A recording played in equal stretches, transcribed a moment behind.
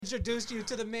introduced you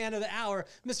to the man of the hour,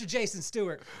 Mr. Jason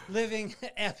Stewart, living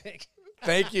epic.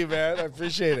 Thank you, man. I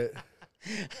appreciate it.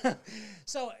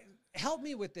 So help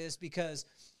me with this, because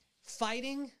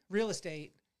fighting, real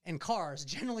estate, and cars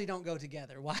generally don't go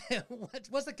together. Why?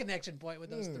 What's the connection point with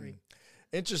those three?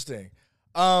 Interesting.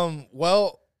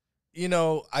 Well, you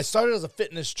know, I started as a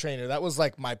fitness trainer. That was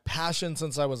like my passion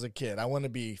since I was a kid. I want to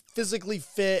be physically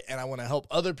fit, and I want to help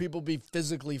other people be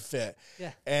physically fit.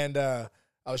 Yeah. And I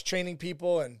was training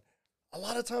people, and a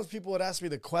lot of times people would ask me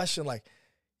the question, like,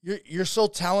 you're so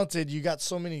talented, you got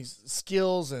so many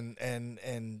skills and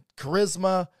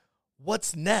charisma.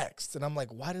 What's next? And I'm like,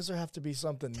 why does there have to be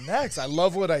something next? I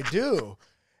love what I do.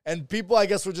 And people, I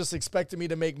guess, were just expecting me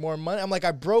to make more money. I'm like,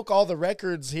 I broke all the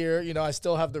records here. You know, I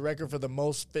still have the record for the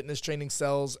most fitness training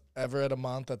sales ever at a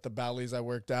month at the Bally's I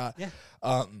worked at. Yeah.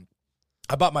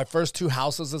 I bought my first 2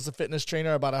 houses as a fitness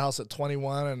trainer. I bought a house at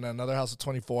 21 and another house at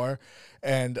 24.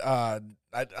 And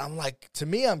I'm like, to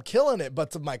me, I'm killing it.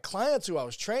 But to my clients who I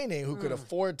was training, who could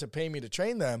afford to pay me to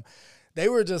train them, they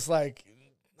were just like,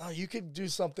 no, you could do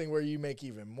something where you make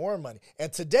even more money.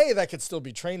 And today that could still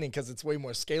be training, because it's way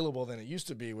more scalable than it used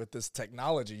to be with this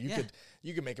technology.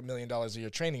 You could make $1 million a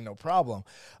year training, no problem.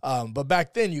 But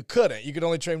back then you couldn't. You could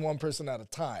only train one person at a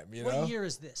time. You know? What year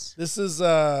is this? This is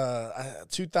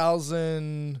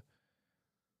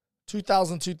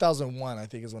 2001, I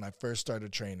think, is when I first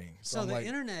started training. So the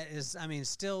internet is, I mean,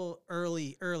 still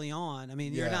early on. I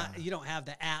mean, you don't have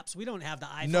the apps. We don't have the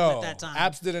iPhone at that time.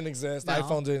 Apps didn't exist. No.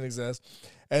 iPhone didn't exist.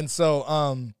 And so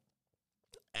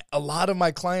a lot of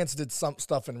my clients did some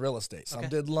stuff in real estate. Some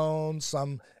did loans,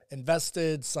 some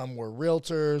invested, some were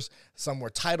realtors, some were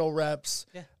title reps.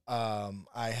 Yeah.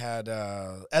 I had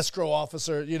escrow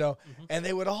officer, you know, and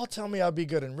they would all tell me I'd be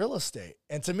good in real estate.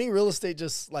 And to me, real estate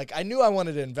just, like, I knew I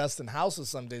wanted to invest in houses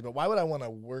someday, but why would I want to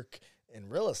work in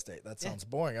real estate? That sounds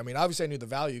boring. I mean, obviously I knew the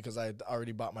value because I had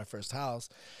already bought my first house.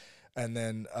 And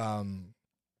then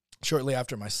shortly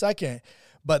after my second,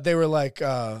 but they were like,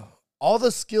 all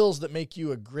the skills that make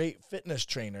you a great fitness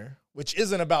trainer, which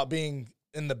isn't about being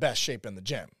in the best shape in the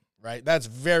gym. Right? That's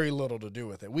very little to do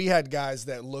with it. We had guys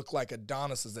that look like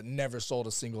Adonises that never sold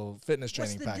a single fitness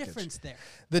training package. What's the difference there?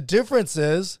 The difference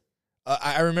is,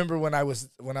 I remember when I was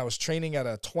training at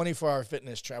a 24-hour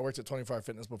fitness. I worked at 24-hour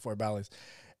fitness before Bally's,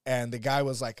 and the guy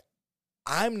was like,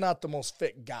 "I'm not the most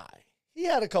fit guy." He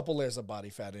had a couple layers of body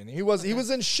fat in him. He was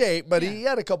in shape, but he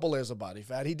had a couple layers of body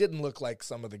fat. He didn't look like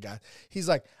some of the guys. He's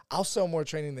like, "I'll sell more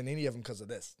training than any of them because of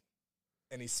this,"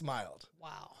 and he smiled.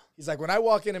 Wow. He's like, when I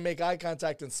walk in and make eye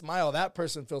contact and smile, that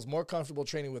person feels more comfortable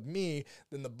training with me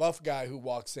than the buff guy who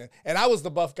walks in. And I was the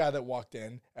buff guy that walked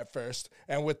in at first,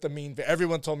 and with the mean,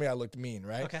 everyone told me I looked mean,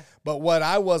 right? Okay. But what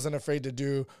I wasn't afraid to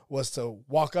do was to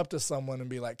walk up to someone and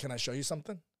be like, "Can I show you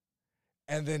something?"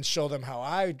 And then show them how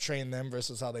I train them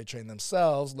versus how they train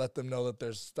themselves, let them know that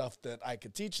there's stuff that I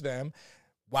could teach them,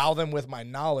 wow them with my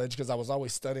knowledge, because I was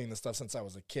always studying this stuff since I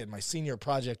was a kid. My senior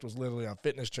project was literally on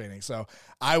fitness training, so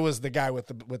I was the guy with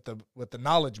the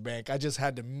knowledge bank. I just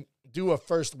had to do a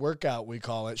first workout, we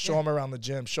call it, show them around the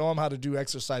gym, show them how to do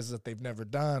exercises that they've never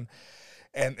done,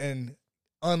 and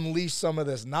unleash some of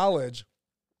this knowledge.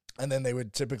 And then they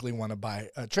would typically want to buy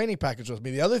a training package with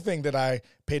me. The other thing that I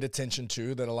paid attention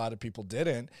to that a lot of people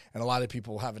didn't, and a lot of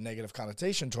people have a negative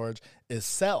connotation towards, is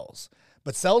sales.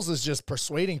 But sales is just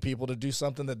persuading people to do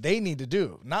something that they need to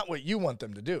do, not what you want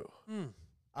them to do.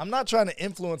 I'm not trying to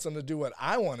influence them to do what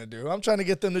I want to do. I'm trying to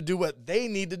get them to do what they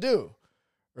need to do,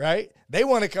 right? They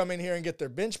want to come in here and get their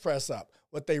bench press up.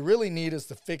 What they really need is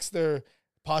to fix their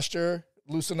posture,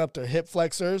 loosen up their hip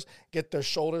flexors, get their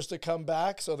shoulders to come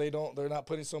back so they're not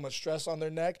putting so much stress on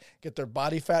their neck, get their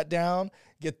body fat down,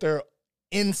 get their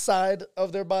inside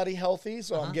of their body healthy.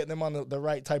 So I'm getting them on the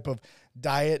right type of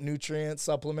diet, nutrients,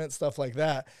 supplements, stuff like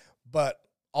that. But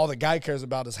all the guy cares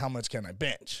about is how much can I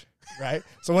bench, right?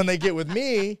 So when they get with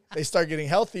me, they start getting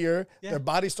healthier. Their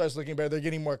body starts looking better. They're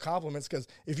getting more compliments, because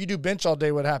if you do bench all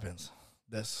day, what happens?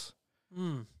 This.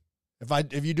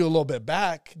 If you do a little bit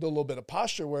back, do a little bit of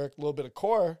posture work, a little bit of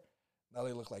core, now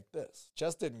they look like this.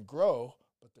 Chest didn't grow,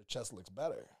 but their chest looks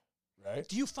better, right?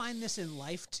 Do you find this in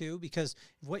life too? Because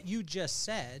what you just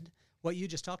said, what you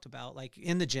just talked about, like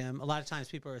in the gym, a lot of times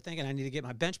people are thinking, I need to get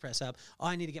my bench press up. Oh,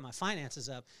 I need to get my finances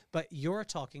up. But you're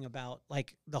talking about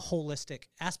like the holistic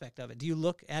aspect of it. Do you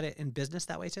look at it in business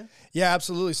that way too? Yeah,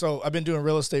 absolutely. So I've been doing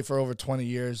real estate for over 20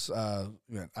 years. I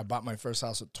bought my first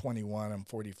house at 21. I'm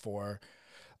 44.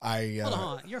 Hold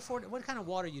on, you're 40. What kind of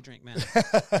water you drink, man?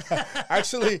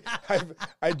 Actually,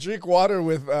 I drink water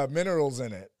with minerals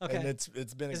in it. Okay, and it's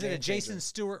been. Is it a Jason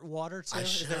Stewart water too?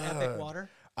 Is there epic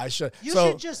water? I should. You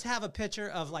should just have a picture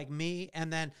of like me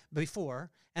and then before,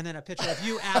 and then a picture of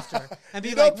you after, and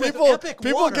be like, people, with epic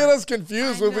people water. get us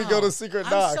confused when we go to Secret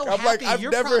Knock. So I'm like, happy.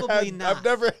 I've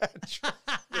never had.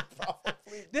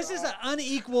 This is an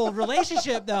unequal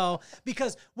relationship, though,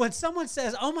 because when someone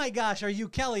says, "Oh my gosh, are you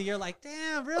Kelly?" You're like,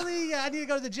 "Damn, really? I need to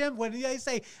go to the gym." When they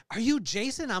say, "Are you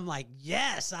Jason?" I'm like,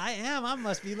 "Yes, I am. I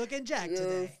must be looking jacked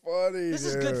today." Funny. This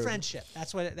is good friendship.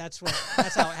 That's how it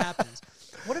happens.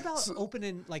 What about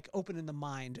opening the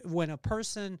mind when a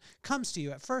person comes to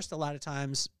you? At first, a lot of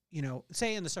times,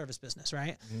 say in the service business,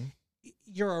 right? Mm-hmm.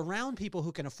 You're around people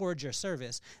who can afford your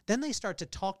service. Then they start to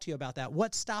talk to you about that.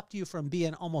 What stopped you from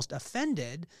being almost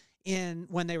offended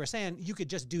when they were saying you could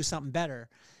just do something better?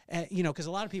 Because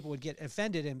a lot of people would get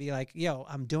offended and be like, "Yo,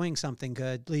 I'm doing something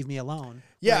good. Leave me alone."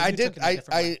 Yeah, I did.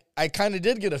 I kind of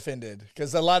did get offended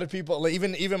because a lot of people,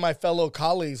 even my fellow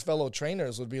colleagues, fellow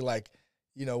trainers, would be like,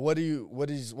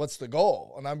 what's the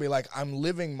goal? And I'd be like, I'm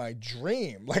living my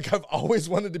dream. Like I've always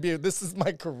wanted to be. This is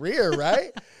my career,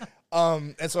 right?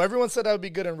 And so everyone said I would be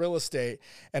good in real estate.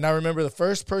 And I remember the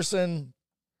first person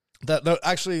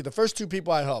the first two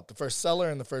people I helped, the first seller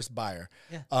and the first buyer.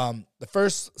 Yeah. The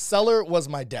first seller was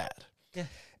my dad. Yeah.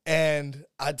 And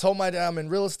I told my dad, I'm in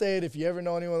real estate. If you ever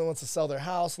know anyone that wants to sell their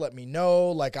house, let me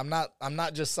know. Like I'm not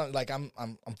just something, like I'm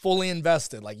fully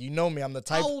invested. Like, me, I'm the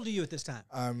type. How old are you at this time?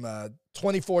 I'm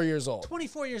 24 years old.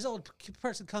 24 years old.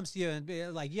 Person comes to you and be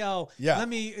like, "Yo, yeah.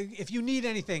 if you need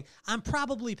anything, I'm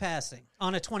probably passing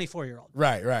on a 24-year-old."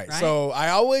 Right. So I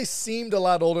always seemed a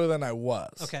lot older than I was.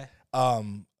 Okay.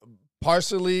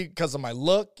 Partially because of my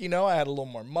look, I had a little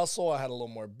more muscle. I had a little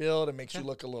more build. It makes you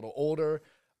look a little older.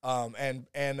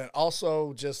 And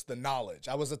also just the knowledge.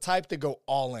 I was the type to go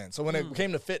all in. So when it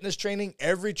came to fitness training,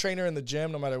 every trainer in the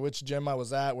gym, no matter which gym I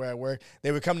was at, where I worked,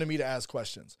 they would come to me to ask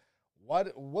questions.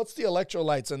 What's the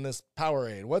electrolytes in this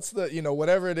Powerade? What's the,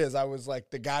 whatever it is, I was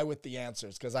like the guy with the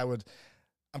answers because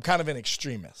I'm kind of an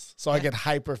extremist, so I get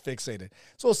hyper fixated.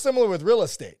 So similar with real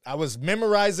estate. I was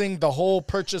memorizing the whole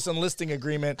purchase and listing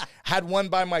agreement, had one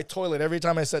by my toilet every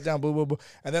time I sat down, boo, boo, boo.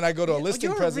 And then I go to a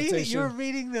listing presentation. I'm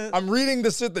reading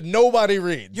the shit that nobody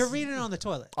reads. You're reading it on the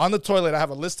toilet. On the toilet, I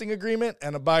have a listing agreement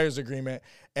and a buyer's agreement.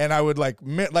 And I would like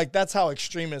that's how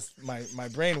extremist my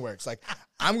brain works. Like,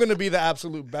 I'm going to be the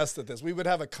absolute best at this. We would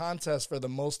have a contest for the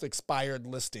most expired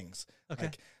listings. Okay.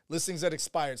 Like, listings that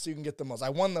expired so you can get the most. I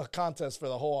won the contest for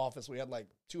the whole office. We had like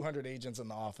 200 agents in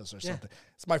the office or something.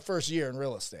 It's my first year in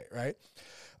real estate, right?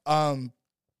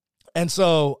 And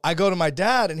so I go to my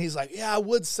dad and he's like, "Yeah, I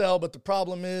would sell, but the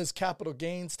problem is capital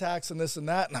gains tax and this and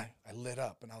that." And I lit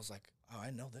up and I was like, "Oh,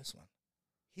 I know this one.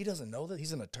 He doesn't know this.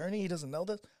 He's an attorney. He doesn't know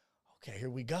this. Okay, here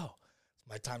we go. It's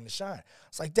my time to shine."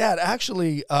 It's like, "Dad,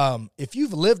 actually, if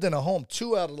you've lived in a home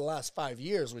 2 out of the last 5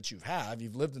 years, which you've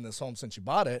lived in this home since you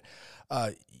bought it,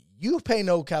 you pay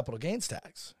no capital gains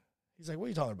tax." He's like, "What are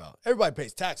you talking about? Everybody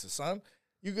pays taxes, son.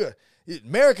 You good.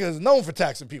 America is known for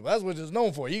taxing people. That's what it's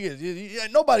known for.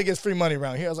 Nobody gets free money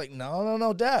around here." I was like,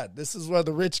 no, Dad. This is where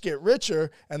the rich get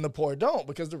richer and the poor don't,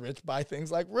 because the rich buy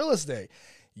things like real estate.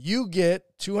 You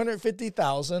get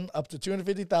 $250,000 up to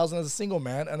 $250,000 as a single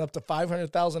man and up to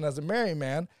 $500,000 as a married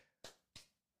man,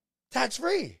 tax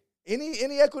free.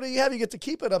 Any equity you have, you get to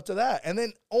keep it up to that. And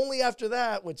then only after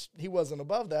that, which he wasn't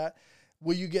above that,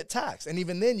 will you get taxed. And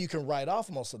even then you can write off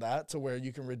most of that to where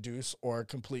you can reduce or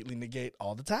completely negate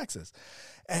all the taxes.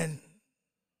 And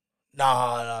no.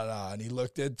 And he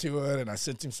looked into it and I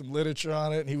sent him some literature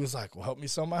on it. And he was like, "Well, help me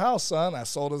sell my house, son." I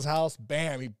sold his house.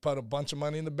 Bam. He put a bunch of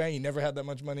money in the bank. He never had that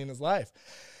much money in his life.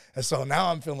 And so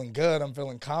now I'm feeling good. I'm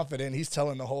feeling confident. He's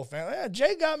telling the whole family, "Yeah,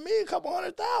 Jay got me a couple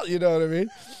 $100,000. You know what I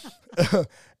mean?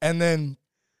 And then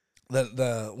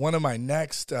the one of my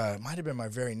next, might have been my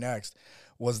very next,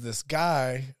 was this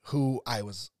guy who I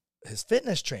was his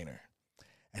fitness trainer.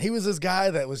 And he was this guy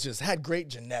that was just had great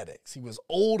genetics. He was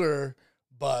older,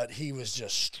 but he was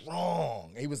just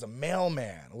strong. He was a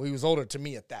mailman. Well, he was older to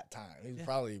me at that time. He was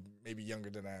probably maybe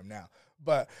younger than I am now.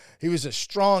 But he was just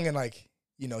strong and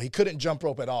he couldn't jump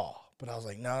rope at all. But I was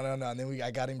like, no. And then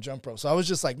I got him jump rope. So I was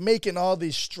just like making all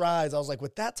these strides. I was like,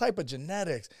 with that type of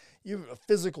genetics, you're a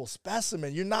physical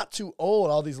specimen. You're not too old.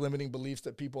 All these limiting beliefs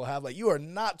that people have, like, you are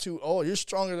not too old. You're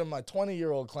stronger than my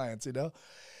 20-year-old clients, And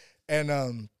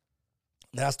then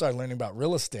I started learning about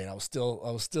real estate. I was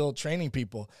still training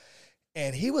people.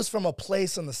 And he was from a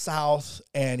place in the South,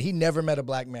 and he never met a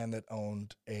black man that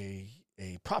owned a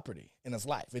property in his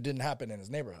life. It didn't happen in his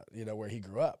neighborhood, where he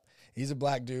grew up. He's a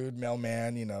black dude,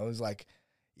 mailman, he's like,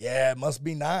 "Yeah, it must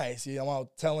be nice." I'm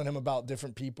out telling him about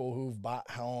different people who've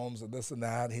bought homes and this and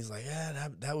that. He's like, "Yeah,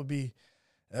 that'd be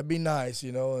nice,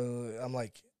 And I'm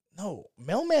like, no,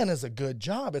 mailman is a good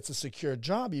job. It's a secure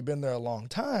job. You've been there a long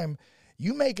time.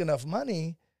 You make enough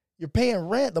money. You're paying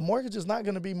rent. The mortgage is not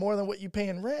going to be more than what you pay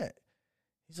in rent.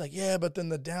 He's like, yeah, but then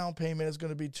the down payment is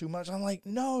going to be too much. I'm like,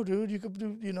 no, dude, you could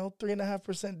do,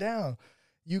 3.5% down.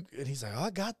 And he's like, oh, I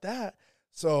got that.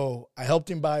 So I helped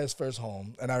him buy his first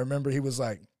home. And I remember he was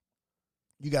like,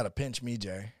 you got to pinch me,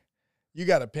 Jay. You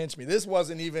got to pinch me. This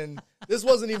wasn't even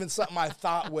something I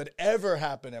thought would ever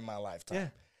happen in my lifetime. Yeah.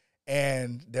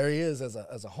 And there he is as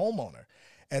a homeowner.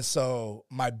 And so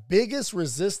my biggest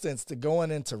resistance to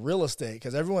going into real estate,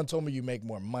 because everyone told me you make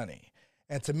more money.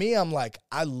 And to me, I'm like,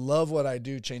 I love what I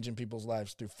do, changing people's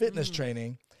lives through fitness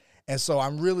training. And so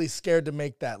I'm really scared to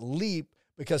make that leap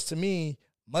because to me,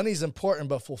 money's important,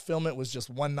 but fulfillment was just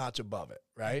one notch above it,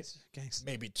 right? Gangsta.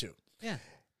 Maybe two. Yeah.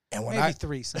 And when Maybe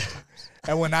three sometimes.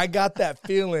 And when I got that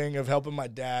feeling of helping my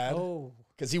dad, Oh.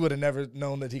 because he would have never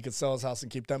known that he could sell his house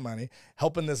and keep that money,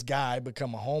 helping this guy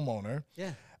become a homeowner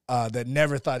Yeah. that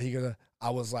never thought he could, I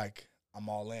was like, I'm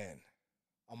all in.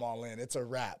 I'm all in. It's a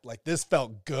wrap. Like, this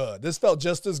felt good. This felt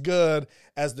just as good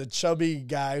as the chubby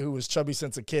guy who was chubby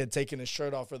since a kid taking his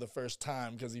shirt off for the first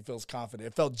time because he feels confident.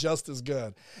 It felt just as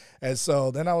good. And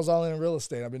so then I was all in real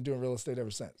estate. I've been doing real estate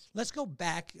ever since. Let's go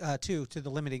back to the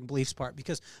limiting beliefs part,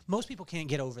 because most people can't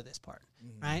get over this part,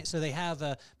 right? So they have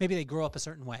maybe they grow up a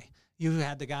certain way. You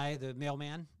had the guy, the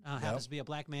mailman, happens to be a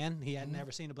black man. He had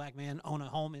never seen a black man own a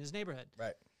home in his neighborhood.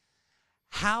 Right.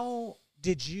 How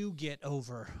did you get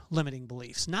over limiting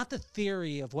beliefs? Not the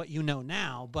theory of what you know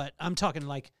now, but I'm talking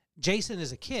like Jason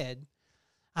as a kid.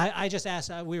 I just asked,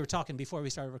 we were talking before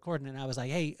we started recording, and I was like,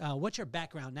 hey, what's your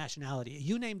background nationality?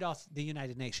 You named off the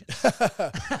United Nations.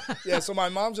 Yeah, so my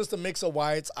mom's just a mix of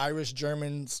whites, Irish,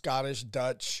 German, Scottish,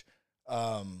 Dutch.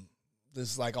 This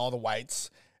is like all the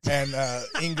whites, and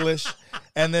English.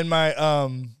 And then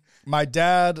my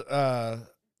dad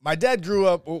grew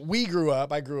up,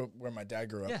 I grew up where my dad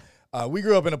grew up. Yeah. We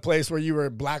grew up in a place where you were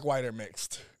black, white, or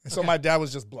mixed. And so my dad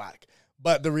was just black.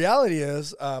 But the reality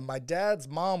is my dad's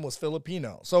mom was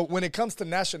Filipino. So when it comes to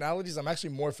nationalities, I'm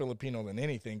actually more Filipino than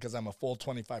anything because I'm a full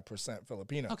 25%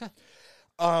 Filipino. Okay.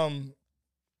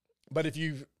 But if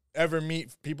you ever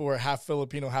meet people who are half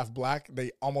Filipino, half black,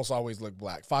 they almost always look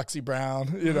black. Foxy brown,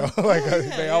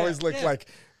 they always look like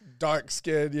dark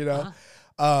skinned,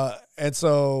 And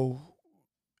so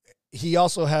he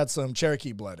also had some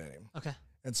Cherokee blood in him. Okay.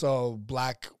 And so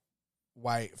black,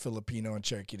 white, Filipino, and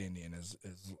Cherokee Indian is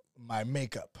my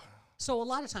makeup. So a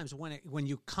lot of times when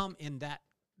you come in that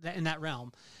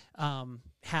realm,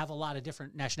 have a lot of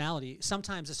different nationality,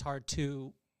 sometimes it's hard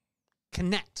to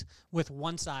connect with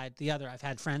one side, the other. I've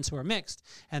had friends who are mixed,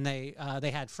 and they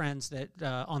had friends that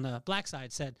on the black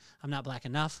side said, I'm not black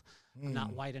enough, I'm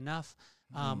not white enough.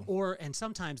 And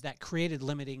sometimes that created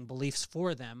limiting beliefs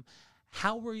for them.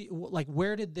 How were you, like,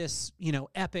 where did this,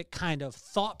 epic kind of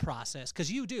thought process, because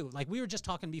you do, like, we were just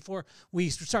talking before we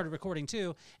started recording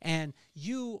too, and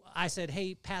I said,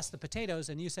 hey, pass the potatoes,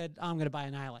 and you said, I'm going to buy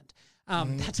an island.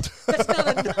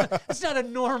 It's not a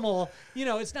normal,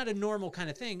 it's not a normal kind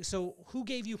of thing. So who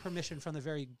gave you permission from the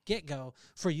very get-go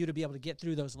for you to be able to get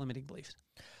through those limiting beliefs?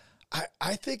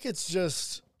 I think it's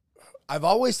just, I've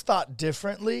always thought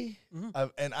differently,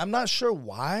 and I'm not sure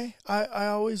why I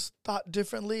always thought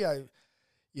differently.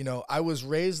 I was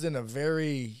raised in a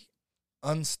very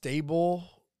unstable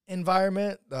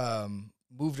environment,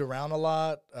 moved around a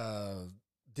lot,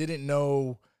 didn't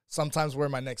know sometimes where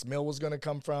my next meal was going to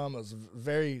come from. It was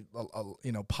very,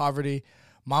 poverty.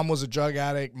 Mom was a drug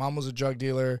addict. Mom was a drug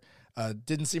dealer.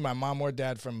 Didn't see my mom or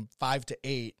dad from 5 to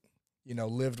 8,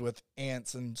 lived with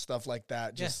aunts and stuff like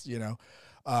that. Just,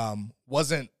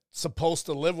 wasn't supposed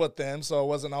to live with them, so I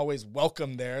wasn't always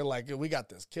welcome there. Like, we got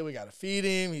this kid, we got to feed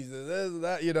him. He's this,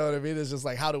 that, you know what I mean? It's just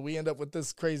like, how do we end up with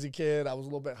this crazy kid? I was a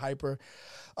little bit hyper.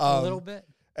 A little bit?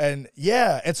 And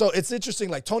yeah, and so it's interesting.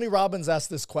 Like, Tony Robbins asked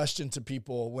this question to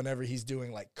people whenever he's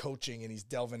doing like coaching and he's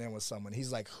delving in with someone.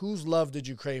 He's like, whose love did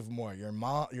you crave more, your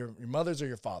mom, your mother's, or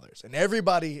your father's? And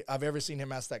everybody I've ever seen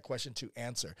him ask that question to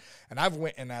answer. And I've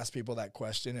went and asked people that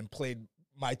question and played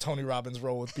my Tony Robbins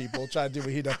role with people, try to do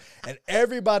what he does. And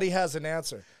everybody has an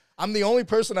answer. I'm the only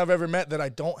person I've ever met that I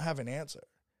don't have an answer.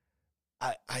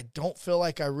 I don't feel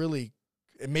like I really,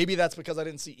 maybe that's because I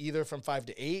didn't see either from 5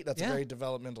 to 8. That's a very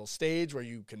developmental stage where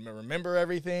you can remember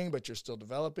everything, but you're still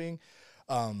developing.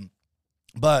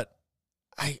 But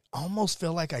I almost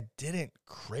feel like I didn't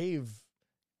crave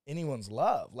anyone's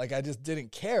love. Like, I just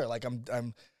didn't care. Like,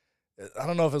 I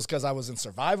don't know if it's because I was in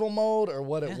survival mode or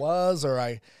what it was, or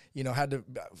I, had to,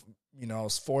 I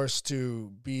was forced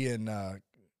to be in,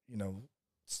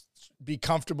 be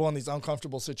comfortable in these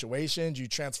uncomfortable situations. You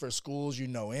transfer schools, you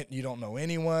don't know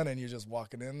anyone, and you're just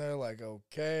walking in there like,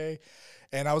 okay.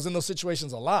 And I was in those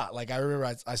situations a lot. Like I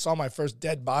remember I saw my first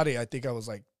dead body. I think I was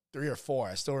like 3 or 4.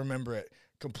 I still remember it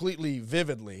completely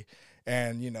vividly.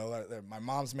 And, my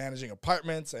mom's managing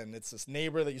apartments, and it's this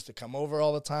neighbor that used to come over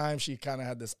all the time. She kind of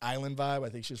had this island vibe. I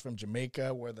think she's from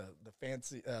Jamaica, where the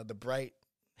fancy, the bright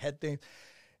head thing.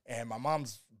 And my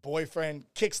mom's boyfriend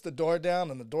kicks the door down,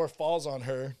 and the door falls on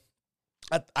her.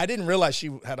 I didn't realize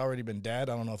she had already been dead.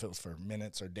 I don't know if it was for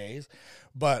minutes or days.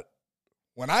 But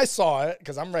when I saw it,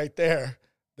 because I'm right there,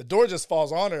 the door just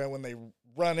falls on her, and when they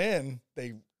run in,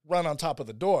 they run on top of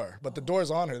the door. But the door's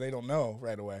on her. They don't know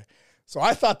right away. So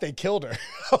I thought they killed her.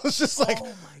 I was just like,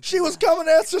 she was coming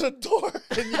to answer the door,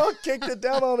 and y'all kicked it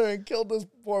down on her and killed this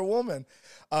poor woman.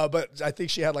 But I think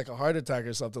she had like a heart attack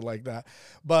or something like that.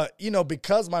 But,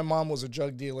 because my mom was a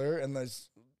drug dealer, and there's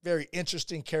very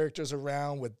interesting characters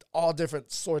around with all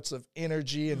different sorts of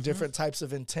energy and different types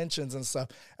of intentions and stuff.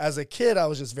 As a kid, I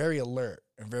was just very alert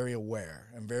and very aware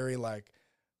and very like,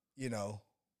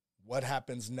 what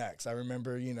happens next? I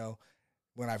remember,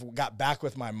 when I got back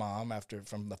with my mom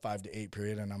from the 5 to 8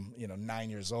 period, and I'm, 9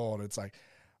 years old, it's like,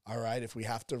 all right, if we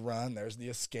have to run, there's the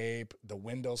escape. The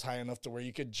window's high enough to where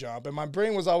you could jump. And my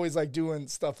brain was always like doing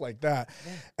stuff like that.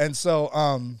 Yeah. And so,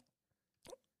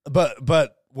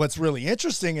 but what's really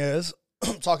interesting is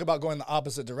talk about going the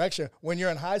opposite direction. When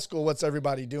you're in high school, what's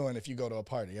everybody doing if you go to a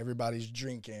party? Everybody's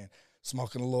drinking,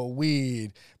 smoking a little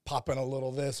weed, popping a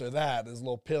little this or that, this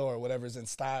little pill or whatever's in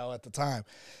style at the time.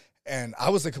 And I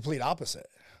was the complete opposite.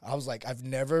 I was like, I've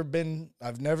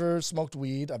never smoked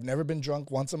weed. I've never been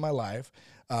drunk once in my life.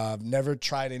 I've never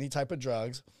tried any type of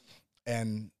drugs.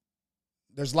 And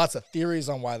there's lots of theories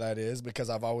on why that is, because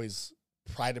I've always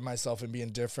prided myself in being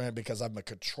different, because I'm a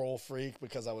control freak,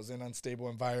 because I was in unstable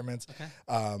environments.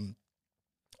 Okay.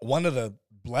 One of the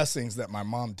blessings that my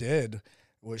mom did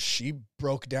was she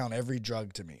broke down every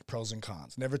drug to me, pros and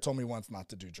cons. Never told me once not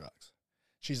to do drugs.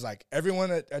 She's like, everyone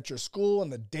at your school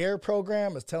and the DARE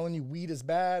program is telling you weed is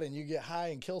bad and you get high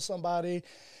and kill somebody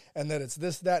and that it's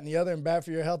this, that, and the other and bad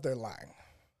for your health. They're lying.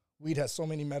 Weed has so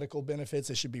many medical benefits.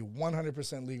 It should be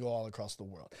 100% legal all across the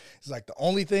world. It's like the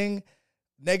only thing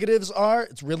negatives are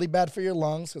it's really bad for your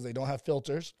lungs because they don't have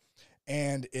filters,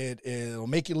 and it'll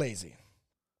make you lazy.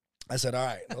 I said, all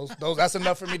right, those that's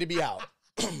enough for me to be out.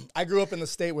 I grew up in the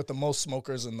state with the most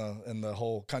smokers in the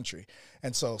whole country.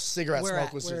 And so cigarette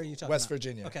smoke was just West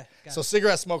Virginia. Okay. So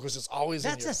cigarette smoke was just always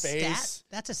in your face.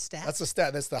 That's a stat. That's a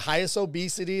stat. That's the highest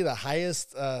obesity, the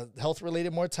highest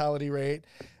health-related mortality rate,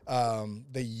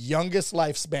 the youngest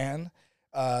lifespan,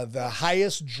 the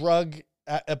highest drug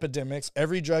epidemics.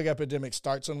 Every drug epidemic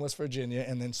starts in West Virginia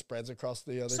and then spreads across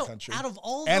the other country. Out of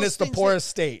all and it's the poorest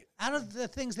state. Out of the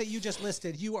things that you just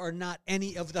listed, you are not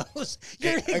any of those.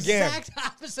 You're the exact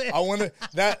opposite. I want to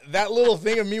that little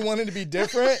thing of me wanting to be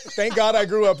different. Thank God I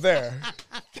grew up there.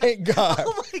 Thank God.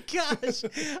 Oh my gosh.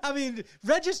 I mean,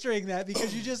 registering that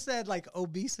because you just said like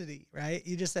obesity, right?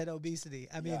 You just said obesity.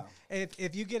 I mean,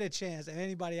 if you get a chance, and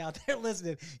anybody out there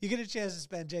listening, you get a chance to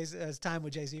spend time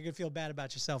with Jason, you're going to feel bad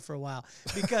about yourself for a while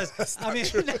because I mean,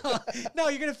 no,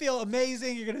 you're going to feel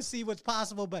amazing. You're going to see what's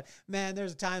possible. But man,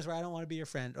 there's times where I don't want to be your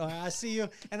friend. Or I see you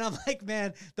and I'm like,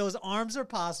 man, those arms are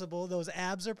possible. Those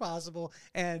abs are possible.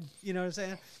 And you know what I'm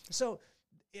saying? So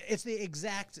it's the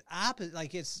exact opposite.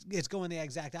 Like it's going the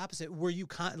exact opposite. Were you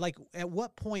at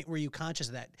what point were you conscious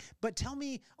of that? But tell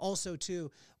me also too,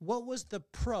 what was the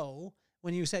pro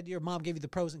when you said your mom gave you the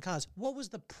pros and cons? What was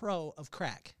the pro of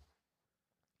crack?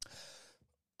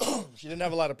 She didn't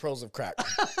have a lot of pros of crack.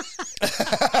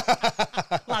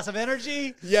 Lots of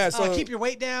energy. Yeah, so keep your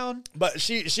weight down. But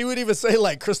she would even say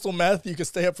like crystal meth, you could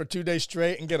stay up for 2 days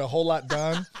straight and get a whole lot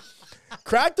done.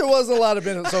 Crack, there wasn't a lot of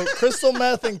benefit. So crystal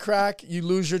meth and crack, you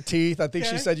lose your teeth. I think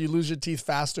she said you lose your teeth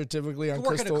faster typically on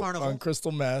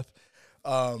crystal meth.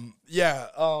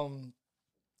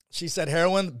 She said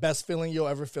heroin, best feeling you'll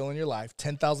ever feel in your life.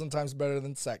 10,000 times better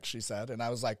than sex, she said. And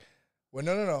I was like, well,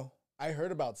 no. I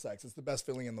heard about sex. It's the best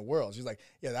feeling in the world. She's like,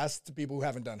 yeah, that's to people who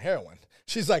haven't done heroin.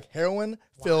 She's like, heroin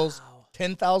feels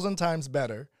 10,000 times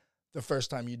better the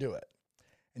first time you do it.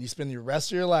 And you spend the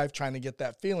rest of your life trying to get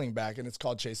that feeling back, and it's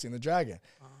called chasing the dragon.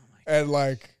 Oh my God. And,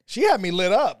 like, she had me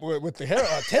lit up with the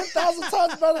heroin. 10,000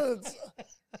 times better than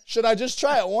should I just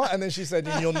try it once? And then she said,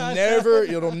 you'll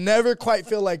never quite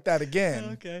feel like that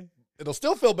again. Okay. It'll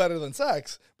still feel better than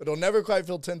sex, but it'll never quite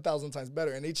feel 10,000 times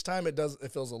better. And each time it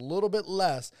feels a little bit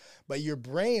less, but your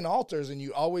brain alters and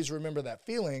you always remember that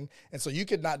feeling. And so you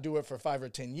could not do it for 5 or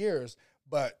 10 years,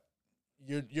 but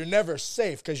you're never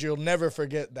safe because you'll never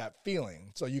forget that feeling.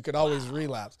 So you could always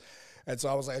relapse. And so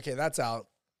I was like, okay, that's out.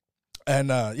 And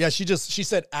yeah, she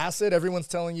said acid. Everyone's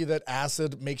telling you that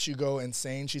acid makes you go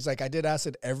insane. She's like, I did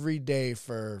acid every day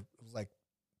for like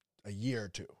a year or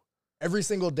two, every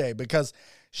single day, because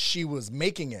she was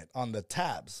making it on the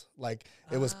tabs. Like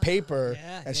it was paper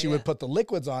and she would put the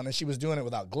liquids on, and she was doing it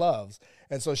without gloves.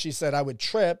 And so she said I would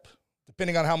trip,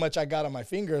 depending on how much I got on my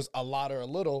fingers, a lot or a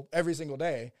little every single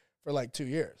day for like 2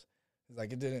 years. It's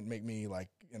like, it didn't make me like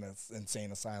in an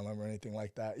insane asylum or anything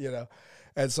like that, you know?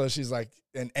 And so she's like,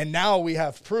 and now we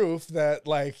have proof that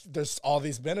like there's all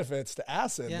these benefits to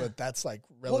acid, but that's like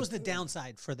what was the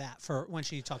downside for that, for when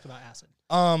she talked about acid?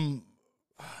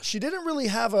 She didn't really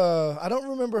have I don't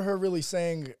remember her really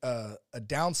saying a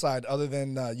downside other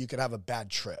than you could have a bad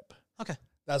trip. Okay.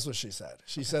 That's what she said.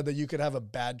 She said that you could have a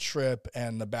bad trip,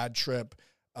 and the bad trip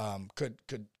could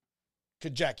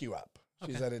jack you up.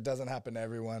 She said it doesn't happen to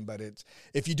everyone, but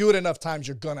if you do it enough times,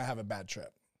 you're going to have a bad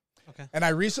trip. Okay. And I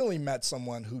recently met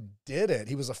someone who did it.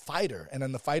 He was a fighter, and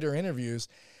in the fighter interviews,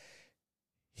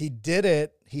 he did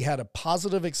it. He had a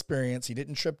positive experience. He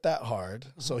didn't trip that hard.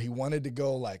 So he wanted to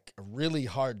go like a really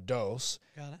hard dose.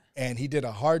 Got it. And he did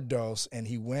a hard dose, and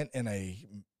he went in a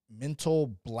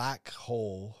mental black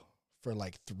hole for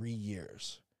like 3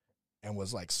 years and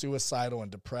was like suicidal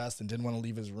and depressed and didn't want to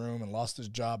leave his room and lost his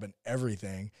job and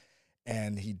everything.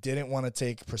 And he didn't want to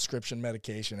take prescription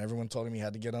medication. Everyone told him he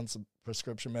had to get on some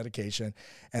prescription medication.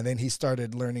 And then he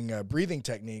started learning breathing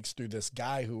techniques through this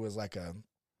guy who was like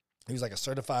he was like a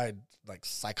certified like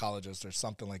psychologist or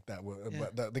something like that. Yeah.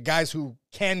 But the guys who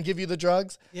can give you the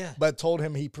drugs, but told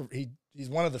him he's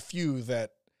one of the few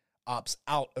that opts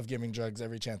out of giving drugs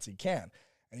every chance he can.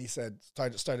 And he said,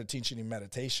 started teaching him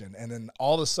meditation. And then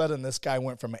all of a sudden, this guy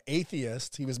went from an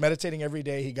atheist. He was meditating every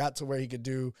day. He got to where he could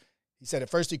do, he said at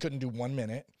first he couldn't do 1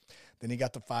 minute. Then he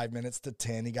got to 5 minutes to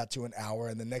 10. He got to an hour.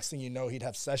 And the next thing you know, he'd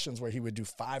have sessions where he would do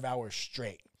 5 hours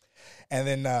straight. And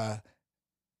then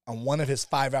on one of his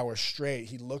 5 hours straight,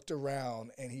 he looked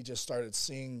around and he just started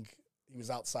seeing, he was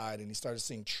outside and he started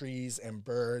seeing trees and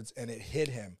birds, and it hit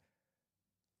him.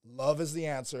 Love is the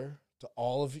answer to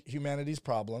all of humanity's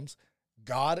problems.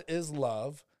 God is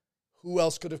love. Who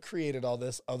else could have created all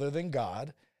this other than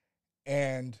God?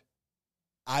 And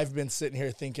I've been sitting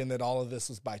here thinking that all of this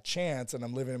was by chance and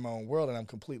I'm living in my own world and I'm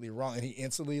completely wrong. And he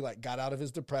instantly like got out of his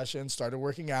depression, started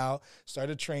working out,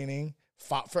 started training,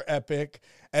 fought for Epic.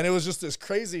 And it was just this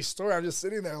crazy story. I'm just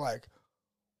sitting there like,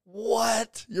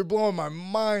 what? You're blowing my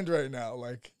mind right now.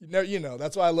 Like, you know,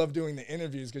 that's why I love doing the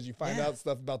interviews, because you find out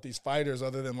stuff about these fighters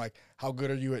other than like, how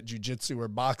good are you at jiu-jitsu or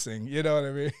boxing? You know what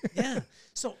I mean? Yeah.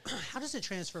 So how does it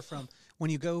transfer from when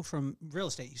you go from real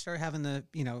estate, you start having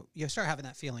you start having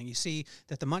that feeling. You see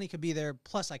that the money could be there,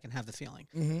 plus I can have the feeling.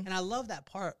 Mm-hmm. And I love that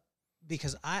part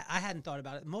because I hadn't thought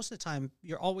about it. Most of the time,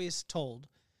 you're always told,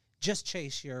 just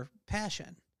chase your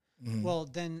passion. Mm-hmm. Well,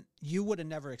 then you would have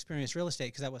never experienced real estate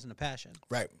because that wasn't a passion.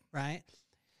 Right. Right?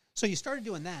 So you started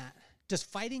doing that. Does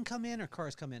fighting come in or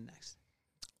cars come in next?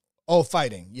 Oh,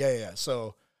 fighting. Yeah.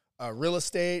 So real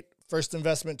estate, first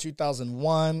investment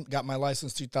 2001, got my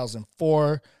license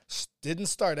 2004, didn't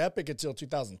start Epic until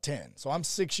 2010. So I'm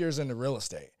 6 years into real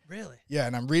estate. Really? Yeah,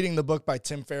 and I'm reading the book by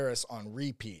Tim Ferriss on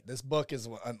repeat. This book is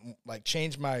like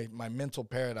changed my mental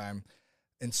paradigm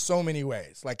in so many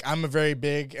ways. Like I'm a very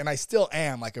big, and I still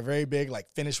am like a very big, like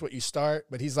finish what you start.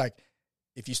 But he's like,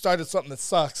 if you started something that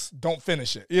sucks, don't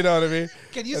finish it. You know what I mean?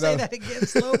 Can you say that again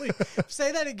slowly?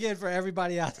 Say that again for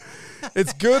everybody out there.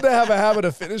 It's good to have a habit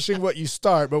of finishing what you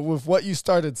start, but with what you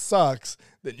started sucks,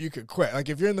 then you could quit. Like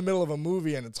if you're in the middle of a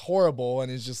movie and it's horrible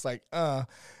and it's just like, and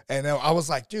I was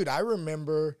like, dude, I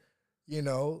remember,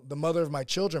 the mother of my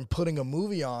children putting a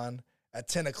movie on at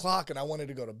 10 o'clock and I wanted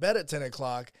to go to bed at 10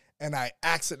 o'clock. And I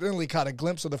accidentally caught a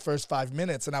glimpse of the first 5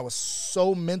 minutes, and I was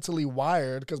so mentally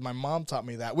wired because my mom taught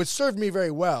me that, which served me very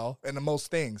well in the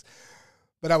most things.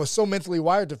 But I was so mentally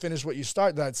wired to finish what you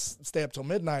start that I'd stay up till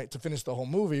midnight to finish the whole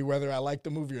movie, whether I liked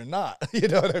the movie or not. You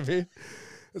know what I mean?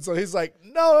 And so he's like,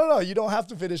 no, you don't have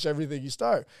to finish everything you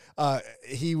start.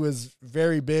 He was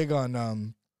very big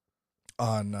on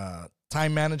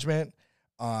time management,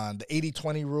 on the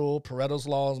 80-20 rule, Pareto's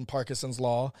laws and Parkinson's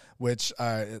law, which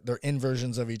they're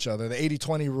inversions of each other. The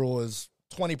 80-20 rule is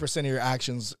 20% of your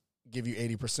actions give you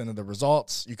 80% of the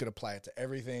results. You could apply it to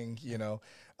everything.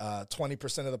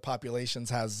 20% of the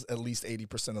populations has at least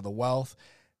 80% of the wealth.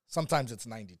 Sometimes it's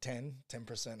 90-10.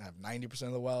 10% have 90%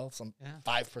 of the wealth.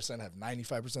 5% have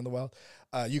 95% of the wealth.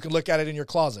 You can look at it in your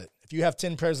closet. If you have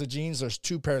 10 pairs of jeans, there's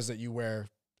 2 pairs that you wear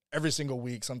every single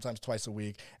week, sometimes twice a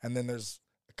week. And then there's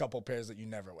a couple pairs that you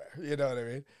never wear. You know what I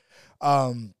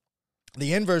mean?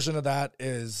 The inversion of that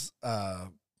is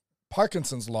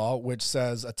Parkinson's law, which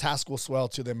says a task will swell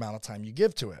to the amount of time you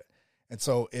give to it. And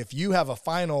so if you have a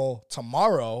final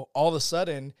tomorrow, all of a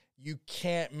sudden you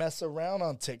can't mess around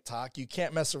on TikTok. You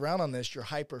can't mess around on this. You're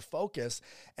hyper-focused.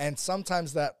 And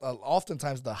sometimes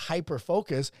oftentimes the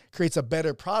hyper-focus creates a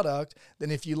better product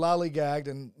than if you lollygagged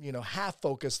and,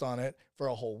 half-focused on it for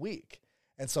a whole week.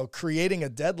 And so creating a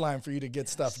deadline for you to get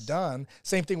stuff done,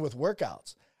 same thing with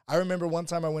workouts. I remember one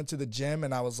time I went to the gym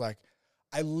and I was like,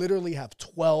 I literally have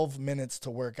 12 minutes to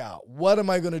work out. What am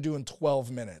I going to do in 12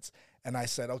 minutes? And I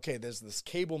said, okay, there's this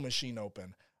cable machine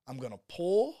open. I'm going to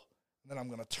pull, then I'm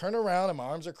going to turn around, and my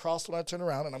arms are crossed when I turn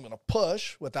around, and I'm going to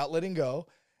push without letting go,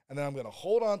 and then I'm going to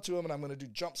hold on to them, and I'm going to do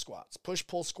jump squats, push,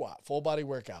 pull, squat, full body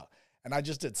workout. And I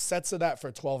just did sets of that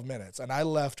for 12 minutes, and I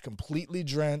left completely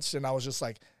drenched, and I was just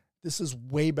like, this is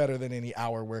way better than any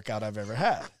hour workout I've ever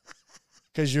had,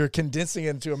 because you're condensing it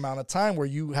into an amount of time where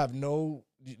you have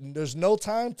there's no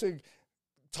time to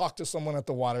talk to someone at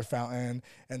the water fountain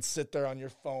and sit there on your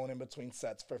phone in between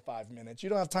sets for 5 minutes. You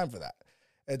don't have time for that.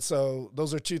 And so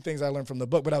those are two things I learned from the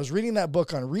book. But I was reading that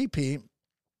book on repeat,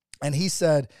 and he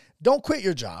said, don't quit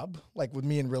your job, like with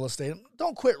me in real estate.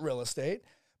 Don't quit real estate,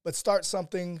 but start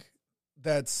something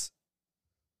that's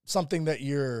something that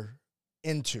you're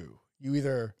into. You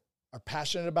either are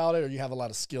passionate about it or you have a lot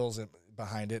of skills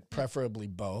behind it, preferably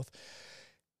both.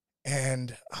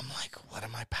 And I'm like, what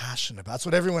am I passionate about? That's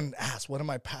what everyone asks. What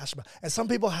am I passionate about? And some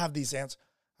people have these answers.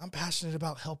 I'm passionate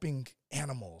about helping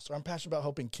animals, or I'm passionate about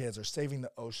helping kids, or saving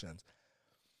the oceans.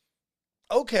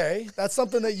 Okay, that's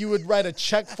something that you would write a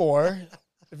check for.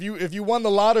 If you won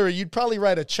the lottery, you'd probably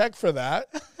write a check for that.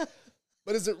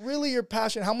 But is it really your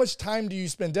passion? How much time do you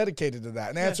spend dedicated to that?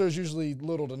 And the answer is usually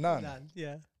little to none.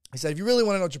 Yeah. He said, if you really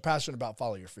want to know what you're passionate about,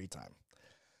 follow your free time.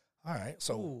 All right,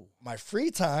 so my free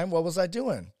time, what was I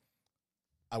doing?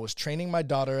 I was training my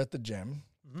daughter at the gym.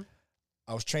 Mm-hmm.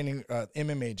 I was training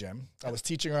MMA gym. I was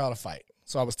teaching her how to fight.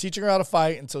 So I was teaching her how to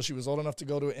fight until she was old enough to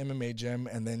go to an MMA gym.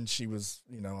 And then she was,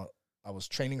 I was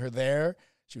training her there.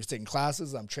 She was taking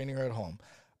classes. I'm training her at home.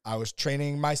 I was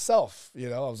training myself. I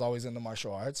was always into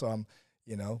martial arts. So I'm,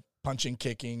 punching,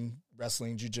 kicking,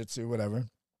 wrestling, jiu-jitsu, whatever.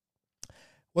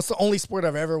 What's the only sport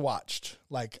I've ever watched?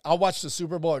 Like, I'll watch the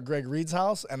Super Bowl at Greg Reed's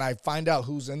house, and I find out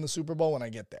who's in the Super Bowl when I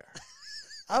get there.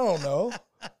 I don't know.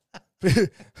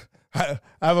 I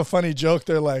have a funny joke.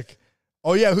 They're like,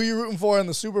 oh, yeah, who you rooting for in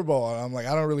the Super Bowl? And I'm like,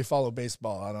 I don't really follow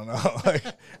baseball. I don't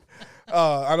know.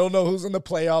 I don't know who's in the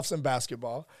playoffs in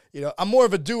basketball. I'm more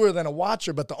of a doer than a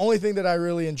watcher, but the only thing that I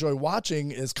really enjoy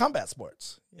watching is combat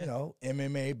sports.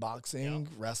 MMA, boxing,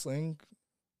 wrestling,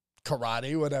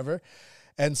 karate, whatever.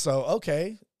 And so,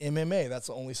 okay, MMA, that's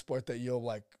the only sport that you'll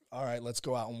like, all right, let's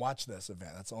go out and watch this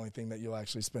event. That's the only thing that you'll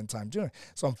actually spend time doing.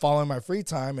 So I'm following my free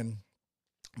time, and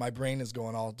my brain is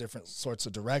going all different sorts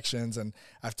of directions. And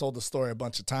I've told the story a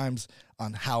bunch of times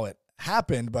on how it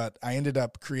happened, but I ended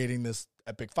up creating this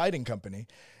epic fighting company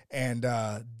and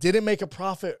didn't make a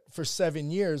profit for 7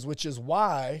 years, which is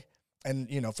why, and,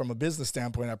 from a business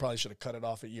standpoint, I probably should have cut it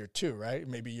off at year 2, right?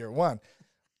 Maybe year 1.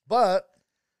 But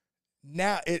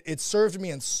now it served me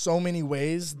in so many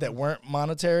ways that weren't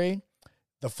monetary.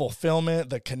 The fulfillment,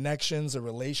 the connections, the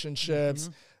relationships,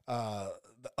 the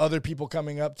other people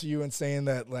coming up to you and saying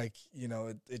that, like,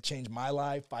 it changed my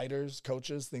life, fighters,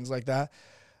 coaches, things like that.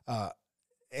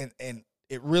 And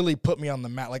it really put me on the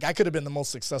map. Like, I could have been the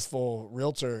most successful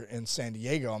realtor in San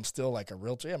Diego. I'm still like a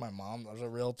realtor. Yeah, my mom was a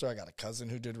realtor. I got a cousin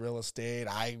who did real estate.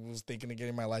 I was thinking of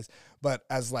getting my license. But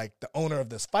as like the owner of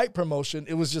this fight promotion,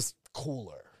 it was just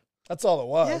cooler. That's all it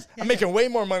was. I'm making way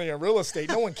more money in real estate.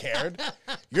 No one cared.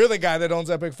 You're the guy that owns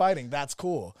Epic Fighting. That's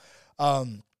cool.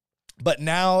 But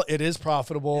now it is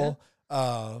profitable,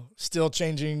 still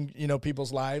changing,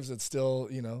 people's lives. It's still,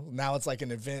 now it's like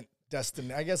an event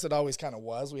destination. I guess it always kind of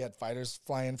was. We had fighters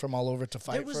fly in from all over to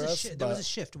fight for us. There was a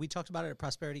shift. We talked about it at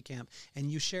Prosperity Camp,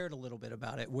 and you shared a little bit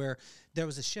about it, where there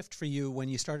was a shift for you when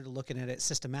you started looking at it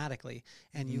systematically,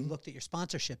 and you looked at your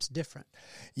sponsorships different.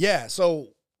 Yeah, so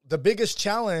the biggest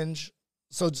challenge,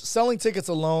 so selling tickets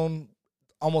alone,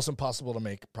 almost impossible to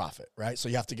make profit, right? So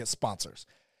you have to get sponsors.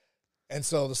 And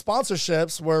so the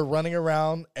sponsorships were running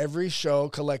around every show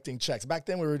collecting checks. Back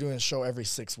then we were doing a show every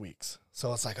 6 weeks.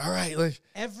 So it's like, all right. Like,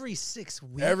 every 6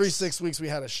 weeks? Every 6 weeks we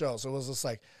had a show. So it was just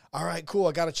like, all right, cool.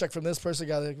 I got a check from this person.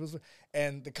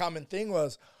 And the common thing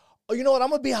was, oh, you know what? I'm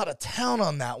going to be out of town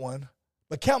on that one,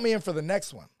 but count me in for the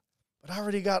next one. But I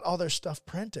already got all their stuff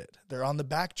printed. They're on the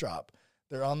backdrop.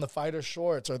 They're on the fighter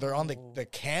shorts, or they're on the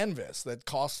canvas that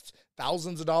costs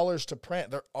thousands of dollars to print.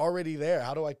 They're already there.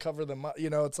 How do I cover them up?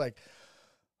 It's like,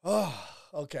 oh,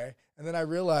 okay. And then I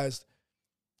realized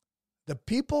the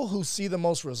people who see the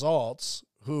most results,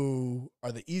 who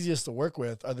are the easiest to work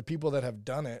with, are the people that have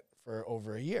done it for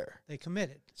over a year. They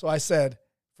committed. So I said,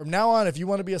 from now on, if you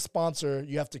want to be a sponsor,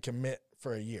 you have to commit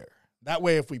for a year. That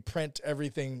way, if we print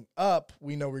everything up,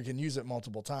 we know we can use it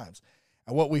multiple times.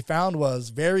 And what we found was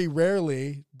very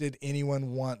rarely did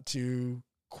anyone want to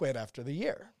quit after the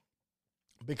year,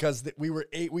 because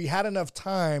we had enough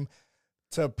time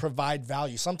to provide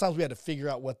value. Sometimes we had to figure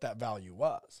out what that value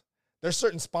was. There's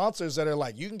certain sponsors that are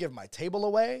like, you can give my table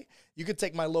away. You could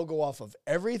take my logo off of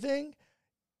everything.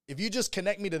 If you just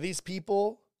connect me to these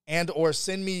people and or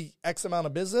send me X amount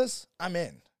of business, I'm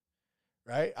in,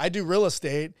 right? I do real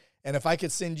estate, and if I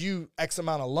could send you X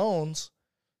amount of loans,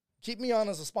 keep me on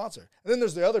as a sponsor. And then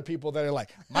there's the other people that are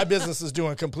like, my business is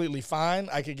doing completely fine.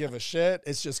 I could give a shit.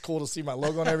 It's just cool to see my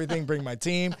logo and everything, bring my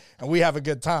team, and we have a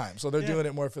good time. So they're doing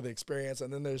it more for the experience.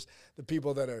 And then there's the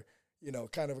people that are,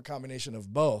 kind of a combination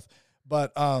of both.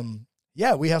 But,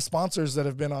 we have sponsors that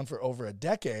have been on for over a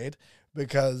decade,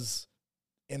 because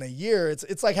in a year,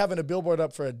 it's like having a billboard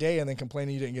up for a day and then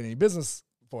complaining you didn't get any business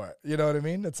for it. You know what I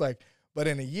mean? It's like, but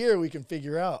in a year we can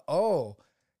figure out,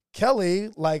 Kelly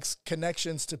likes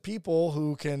connections to people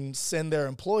who can send their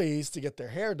employees to get their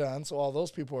hair done. So all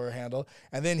those people are handled.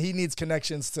 And then he needs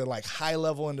connections to like high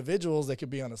level individuals that could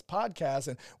be on his podcast.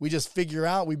 And we just figure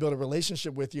out, we build a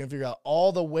relationship with you and figure out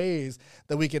all the ways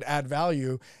that we could add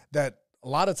value that a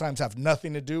lot of times have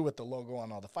nothing to do with the logo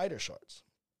on all the fighter shorts.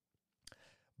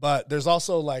 But there's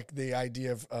also like the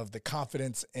idea of the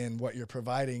confidence in what you're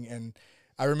providing. And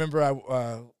I remember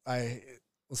I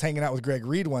was hanging out with Greg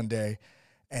Reed one day,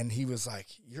 and he was like,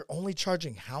 you're only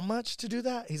charging how much to do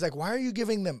that? He's like, why are you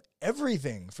giving them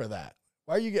everything for that?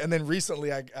 Why are you? And then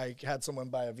recently I had someone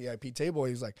buy a VIP table.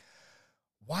 He's like,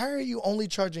 why are you only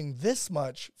charging this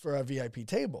much for a VIP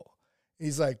table?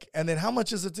 He's like, and then how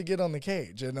much is it to get on the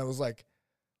cage? And I was like,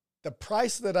 the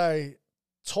price that I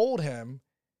told him,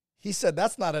 he said,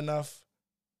 that's not enough.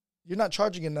 You're not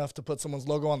charging enough to put someone's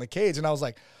logo on the cage. And I was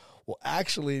like, well,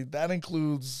 actually, that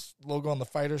includes logo on the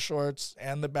fighter shorts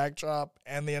and the backdrop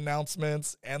and the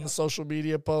announcements and the social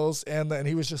media posts. And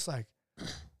he was just like,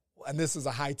 and this is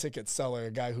a high ticket seller,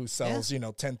 a guy who sells,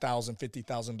 $10,000,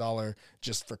 $50,000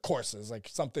 just for courses, like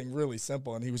something really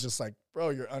simple. And he was just like, bro,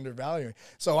 you're undervaluing.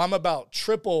 So I'm about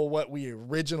triple what we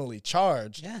originally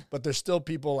charged, but there's still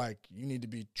people like, you need to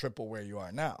be triple where you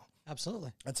are now.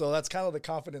 Absolutely. And so that's kind of the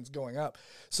confidence going up.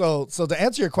 So to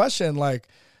answer your question, like,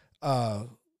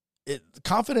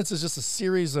 confidence is just a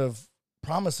series of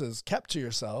promises kept to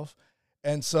yourself.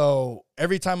 And so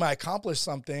every time I accomplish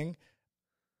something,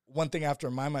 one thing after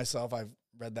myself, I've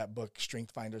read that book,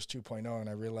 Strength Finders 2.0, and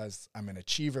I realized I'm an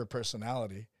achiever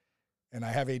personality and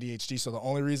I have ADHD. So the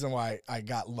only reason why I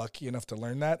got lucky enough to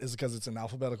learn that is because it's in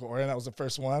alphabetical order. And that was the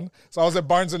first one. So I was at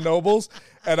Barnes and Noble's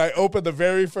and I opened the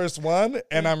very first one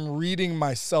and I'm reading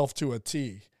myself to a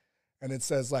T. And it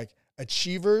says like,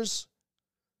 achievers,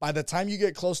 by the time you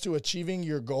get close to achieving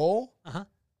your goal,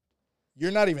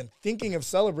 you're not even thinking of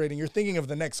celebrating. You're thinking of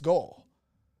the next goal.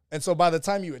 And so by the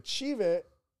time you achieve it,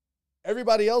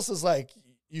 everybody else is like,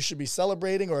 you should be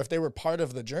celebrating, or if they were part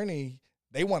of the journey,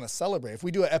 they want to celebrate. If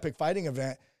we do an epic fighting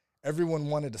event, everyone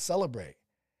wanted to celebrate.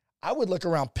 I would look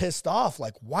around pissed off,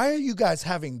 like, why are you guys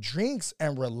having drinks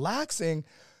and relaxing?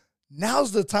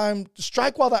 Now's the time to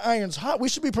strike while the iron's hot. We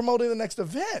should be promoting the next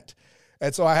event.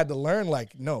 And so I had to learn,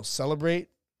 like, no, celebrate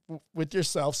with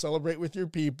yourself, celebrate with your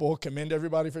people, commend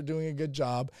everybody for doing a good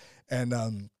job. And I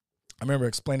remember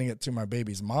explaining it to my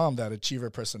baby's mom, that achiever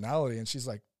personality, and she's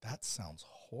like, that sounds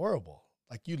horrible.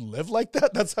 Like, you live like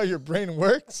that? That's how your brain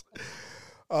works?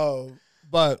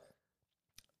 But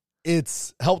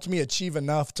it's helped me achieve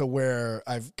enough to where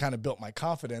I've kind of built my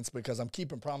confidence because I'm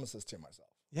keeping promises to myself.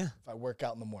 Yeah. If I work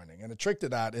out in the morning. And the trick to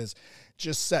that is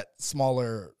just set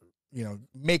smaller,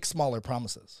 make smaller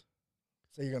promises.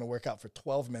 Say you're going to work out for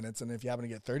 12 minutes, and if you happen to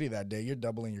get 30 that day, you're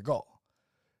doubling your goal.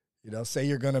 Say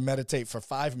you're going to meditate for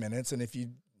 5 minutes, and if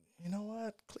you know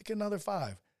what, click another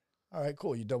 5. All right,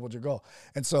 cool. You doubled your goal.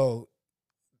 And so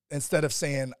instead of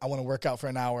saying, I want to work out for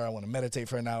an hour, I want to meditate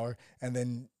for an hour, and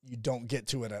then you don't get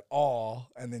to it at all,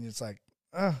 and then it's like,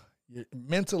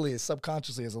 mentally,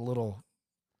 subconsciously is a little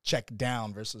check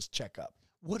down versus check up.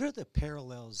 What are the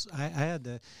parallels? I had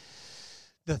the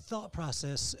thought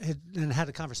process and had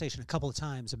a conversation a couple of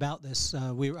times about this.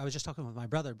 I was just talking with my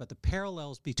brother, but the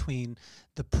parallels between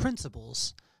the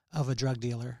principles of a drug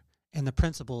dealer and the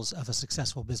principles of a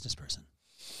successful business person.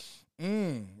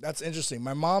 That's interesting.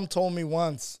 My mom told me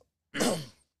once,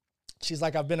 she's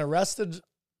like, I've been arrested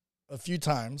a few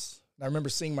times. I remember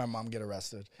seeing my mom get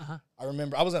arrested. I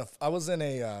remember I was in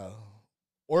a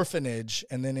orphanage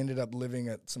and then ended up living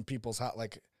at some people's house.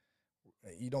 Like,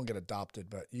 you don't get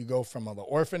adopted, but you go from the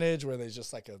orphanage where there's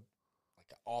just like a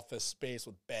an office space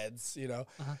with beds, you know,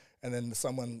 Uh-huh. and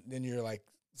then you're like,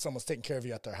 someone's taking care of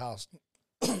you at their house.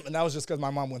 And that was just because my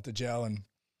mom went to jail and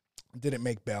didn't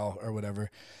make bail or whatever.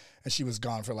 And she was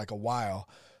gone for like a while.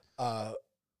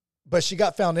 But she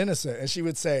got found innocent. And she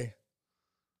would say,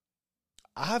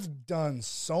 I've done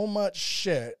so much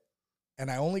shit and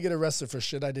I only get arrested for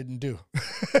shit I didn't do.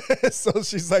 So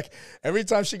she's like, every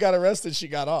time she got arrested, she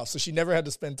got off. So she never had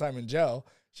to spend time in jail.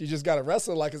 She just got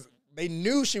arrested like they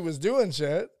knew she was doing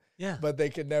shit. Yeah. But they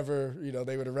could never,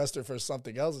 they would arrest her for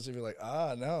something else. And she'd be like,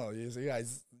 no, you see,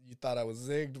 you thought I was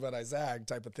zigged, but I zagged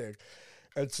type of thing.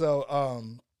 And so,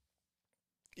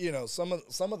 some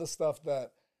of the stuff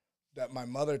that my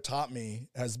mother taught me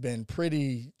has been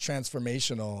pretty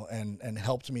transformational and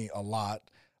helped me a lot.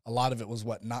 A lot of it was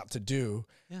what not to do,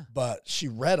 but she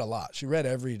read a lot. She read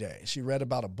every day. She read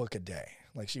about a book a day.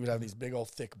 Like she would have these big old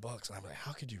thick books. And I'm like,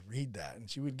 how could you read that? And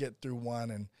she would get through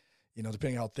one and,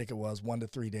 depending how thick it was, 1 to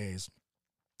 3 days,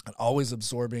 and always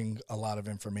absorbing a lot of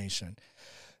information.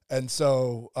 And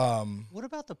so, what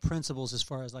about the principles as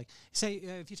far as like, say,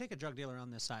 if you take a drug dealer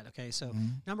on this side, okay, so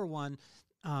number one,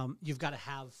 you've got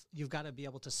to be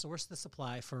able to source the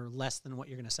supply for less than what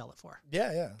you're going to sell it for.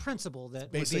 Yeah. Principle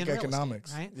that basic would be in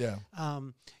economics, real estate, right? Yeah.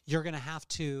 You're going to have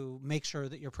to make sure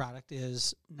that your product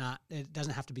is not. It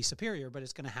doesn't have to be superior, but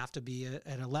it's going to have to be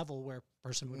at a level where a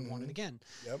person would want it again.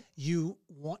 Yep. You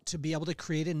want to be able to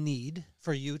create a need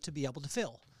for you to be able to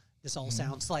fill. This all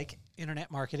sounds like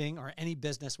internet marketing or any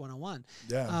business 101.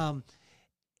 Yeah.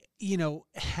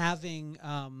 Having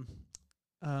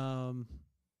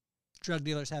drug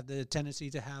dealers have the tendency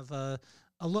to have a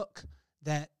look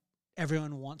that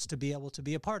everyone wants to be able to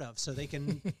be a part of, so they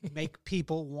can make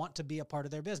people want to be a part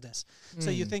of their business. So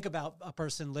you think about a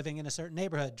person living in a certain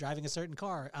neighborhood, driving a certain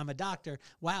car. I'm a doctor.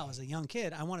 Wow, as a young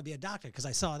kid, I want to be a doctor because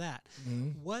I saw that.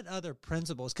 What other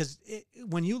principles? Because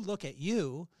when you look at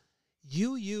you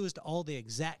used all the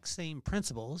exact same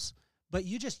principles, but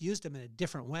you just used them in a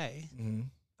different way.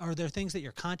 Are there things that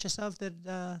you're conscious of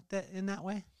that in that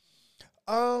way?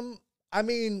 I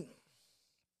mean,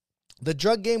 the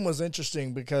drug game was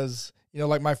interesting because,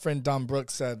 like my friend Don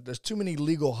Brooks said, there's too many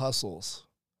legal hustles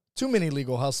to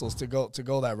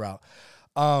go that route.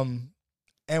 And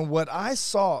what I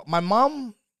saw, my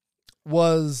mom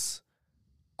was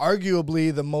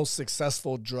arguably the most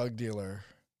successful drug dealer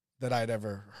that I'd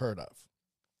ever heard of.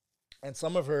 And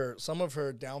some of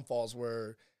her downfalls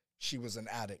were she was an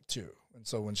addict too. And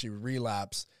so when she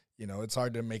relapsed, it's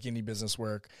hard to make any business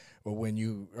work or when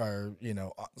you are,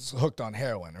 hooked on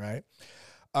heroin, right?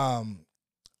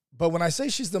 But when I say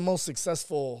she's the most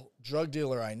successful drug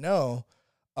dealer I know,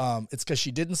 it's because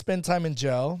she didn't spend time in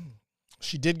jail.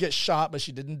 She did get shot, but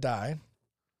she didn't die.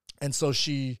 And so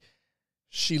she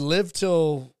lived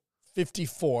till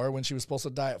 54 when she was supposed to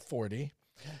die at 40.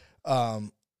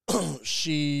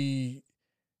 She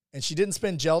didn't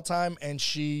spend jail time, and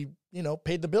she,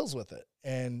 paid the bills with it.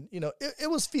 And, it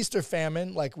was feast or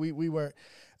famine. Like we weren't,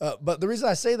 but the reason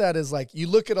I say that is like, you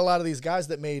look at a lot of these guys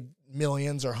that made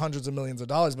millions or hundreds of millions of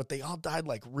dollars, but they all died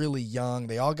like really young.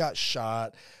 They all got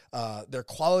shot. Their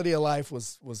quality of life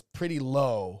was pretty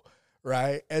low.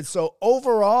 Right. And so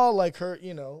overall, like her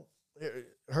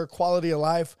quality of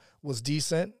life was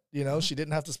decent. She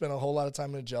didn't have to spend a whole lot of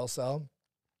time in a jail cell.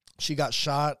 She got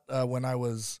shot when I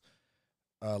was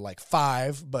like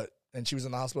 5, and she was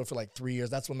in the hospital for like 3 years.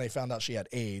 That's when they found out she had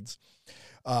AIDS.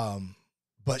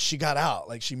 But she got out.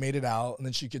 Like, she made it out, and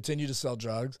then she continued to sell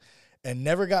drugs and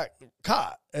never got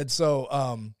caught. And so,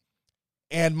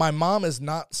 and my mom is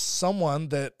not someone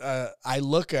that I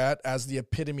look at as the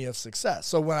epitome of success.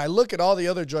 So when I look at all the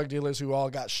other drug dealers who all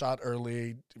got shot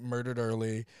early, murdered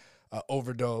early,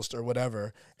 overdosed or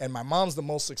whatever, and my mom's the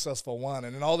most successful one,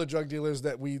 and then all the drug dealers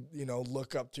that we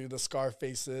look up to, the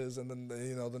Scarfaces and then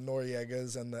the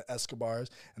Noriegas and the Escobars,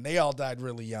 and they all died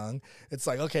really young. It's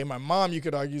like, okay, my mom, you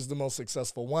could argue, is the most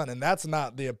successful one, and that's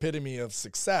not the epitome of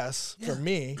success for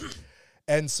me.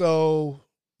 And so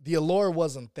the allure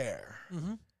wasn't there.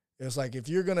 It was like, if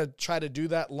you're gonna try to do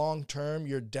that long term,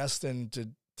 you're destined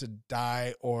to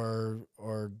die or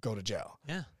go to jail.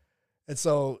 And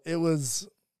so it was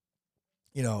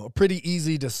a pretty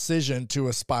easy decision to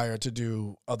aspire to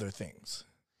do other things.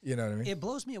 You know what I mean? It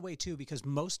blows me away, too, because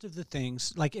most of the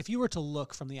things, like if you were to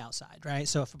look from the outside, right?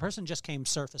 So if a person just came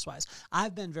surface-wise,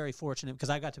 I've been very fortunate because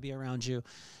I got to be around you,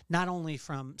 not only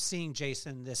from seeing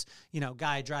Jason, this,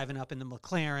 guy driving up in the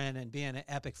McLaren and being an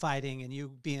epic fighting, and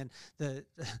you being the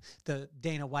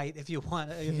Dana White, if you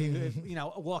want,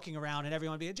 walking around and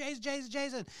everyone being,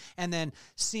 Jason, and then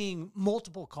seeing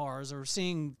multiple cars or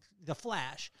seeing the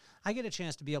Flash. I get a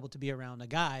chance to be able to be around a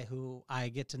guy who I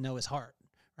get to know his heart,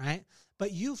 right?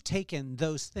 But you've taken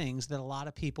those things that a lot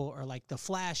of people are like the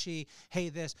flashy, hey,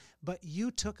 this, but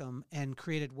you took them and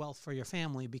created wealth for your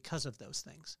family because of those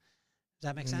things. Does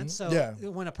that make sense? So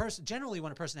when a person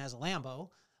has a Lambo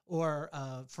or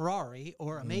a Ferrari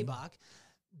or a Maybach,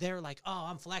 they're like, oh,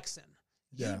 I'm flexing.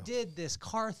 Yeah. You did this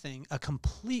car thing a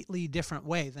completely different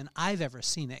way than I've ever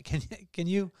seen it. Can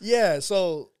you? Yeah.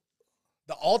 So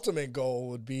the ultimate goal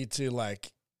would be to,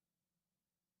 like,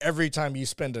 every time you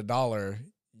spend $1,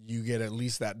 you get at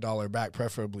least that dollar back,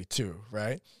 preferably two,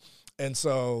 right? And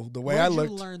so the way Where I did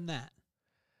looked, you learn that?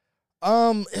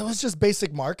 It was just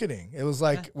basic marketing. It was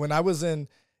like when I was in,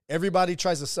 everybody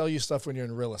tries to sell you stuff when you're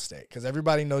in real estate because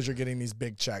everybody knows you're getting these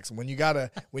big checks. And when you get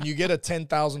a $10,000,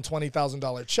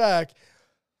 $20,000 check,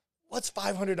 what's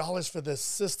 $500 for this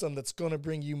system that's going to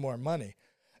bring you more money?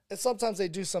 And sometimes they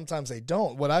do, sometimes they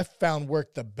don't. What I found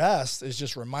worked the best is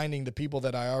just reminding the people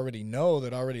that I already know,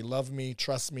 that already love me,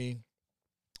 trust me,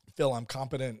 feel I'm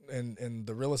competent in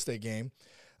the real estate game,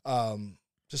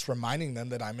 just reminding them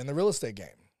that I'm in the real estate game,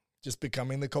 just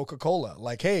becoming the Coca-Cola.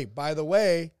 Like, hey, by the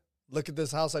way, look at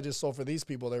this house I just sold for these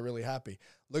people. They're really happy.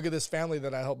 Look at this family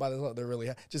that I helped buy this. They're really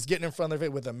happy. Just getting in front of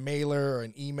it with a mailer or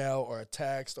an email or a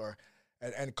text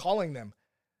and calling them.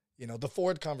 You know, the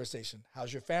Ford conversation.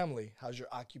 How's your family? How's your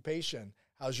occupation?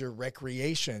 How's your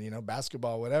recreation? You know,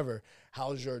 basketball, whatever.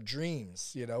 How's your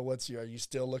dreams? You know, are you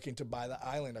still looking to buy the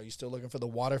island? Are you still looking for the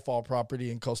waterfall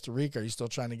property in Costa Rica? Are you still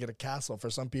trying to get a castle?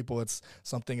 For some people, it's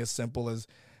something as simple as,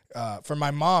 for my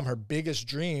mom, her biggest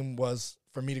dream was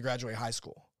for me to graduate high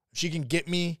school. If she can get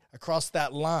me across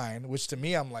that line, which to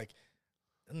me, I'm like,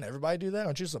 doesn't everybody do that?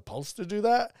 Aren't you supposed to do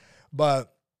that?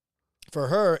 But for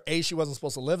her, she wasn't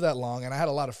supposed to live that long, and I had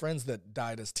a lot of friends that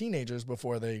died as teenagers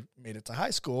before they made it to high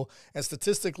school, and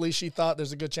statistically, she thought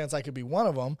there's a good chance I could be one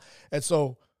of them. And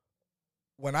so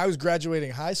when I was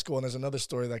graduating high school, and there's another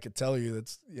story that I could tell you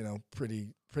that's, you know,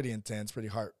 pretty intense, pretty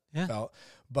heartfelt,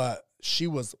 but she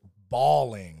was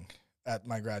bawling at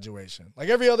my graduation. Like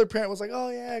every other parent was like, oh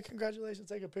yeah, congratulations,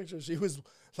 take a picture. She was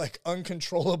like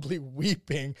uncontrollably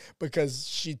weeping because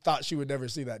she thought she would never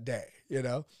see that day, you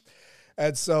know?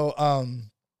 And so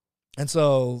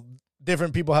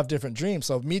different people have different dreams.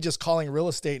 So me just calling real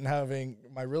estate and having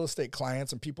my real estate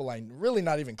clients and people I really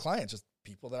not even clients, just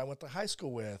people that I went to high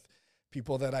school with,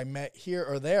 people that I met here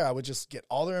or there, I would just get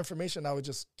all their information. I would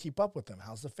just keep up with them.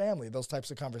 How's the family? Those types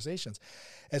of conversations.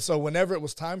 And so whenever it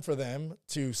was time for them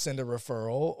to send a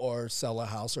referral or sell a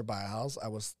house or buy a house, I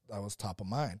was top of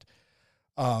mind.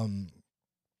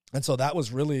 And so that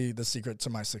was really the secret to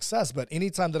my success. But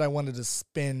anytime that I wanted to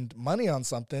spend money on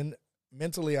something,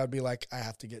 mentally I'd be like, I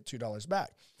have to get $2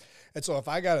 back. And so if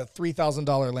I got a $3,000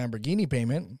 Lamborghini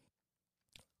payment,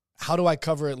 how do I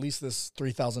cover at least this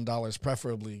 $3,000,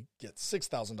 preferably get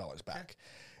 $6,000 back?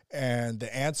 And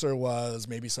the answer was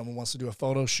maybe someone wants to do a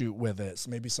photo shoot with it.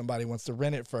 So maybe somebody wants to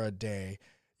rent it for a day,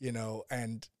 you know.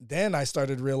 And then I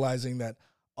started realizing that,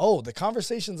 the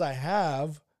conversations I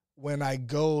have when I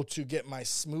go to get my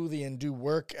smoothie and do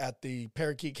work at the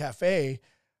Parakeet Cafe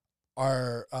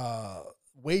are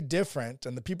way different,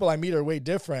 and the people I meet are way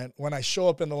different when I show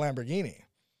up in the Lamborghini.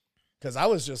 Because I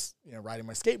was just, you know, riding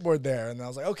my skateboard there, and I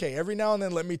was like, okay, every now and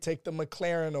then let me take the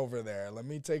McLaren over there. Let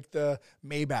me take the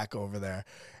Maybach over there.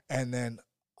 And then,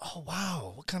 oh,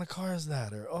 wow, what kind of car is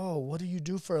that? Or, oh, what do you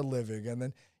do for a living? And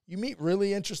then you meet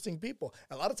really interesting people.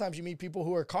 A lot of times you meet people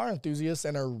who are car enthusiasts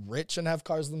and are rich and have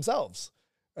cars themselves.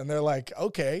 And they're like,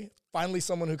 okay, finally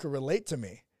someone who can relate to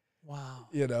me. Wow.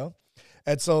 You know?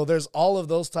 And so there's all of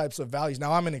those types of values.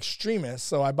 Now, I'm an extremist,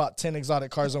 so I bought 10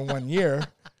 exotic cars in 1 year.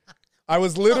 I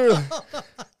was literally...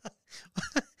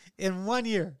 in 1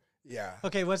 year? Yeah.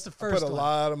 Okay, what's the first one? I put a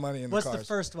lot of money in the cars. What's the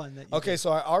first one that you Okay, did?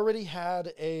 so I already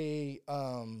had a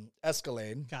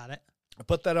Escalade. Got it. I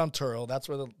put that on Turo. That's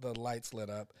where the lights lit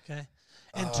up. Okay.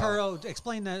 And Turo,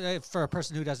 explain that for a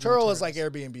person who doesn't know. Turo Turo is like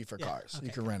Airbnb for cars. Okay.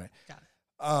 You can rent it. Got it.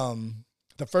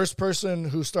 The first person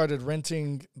who started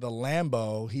renting the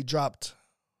Lambo, he dropped,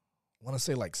 I want to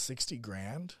say like 60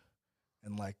 grand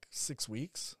in like 6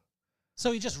 weeks.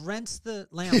 So he just rents the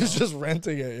Lambo. He's just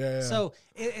renting it, yeah. So,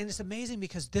 and it's amazing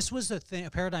because this was a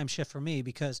paradigm shift for me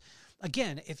because,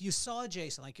 again, if you saw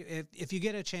Jason, like if you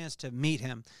get a chance to meet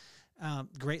him,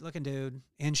 great looking dude,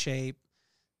 in shape,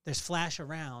 there's flash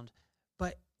around,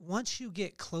 but once you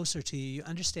get closer to you, you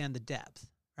understand the depth,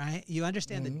 right? You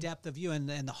understand the depth of you and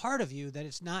the heart of you, that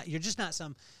it's not, you're just not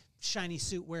some shiny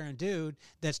suit wearing dude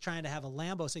that's trying to have a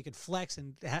Lambo so he could flex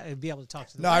and be able to talk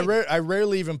to the lady. I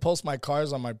rarely even post my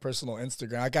cars on my personal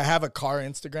Instagram. Like I have a car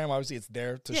Instagram. Obviously, it's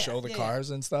there to show the cars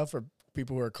and stuff for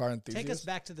people who are car enthusiasts. Take us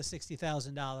back to the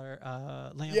 $60,000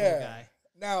 Lambo guy.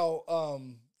 Now,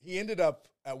 he ended up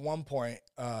at one point,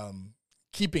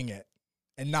 keeping it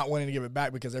and not wanting to give it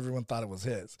back because everyone thought it was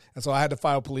his. And so I had to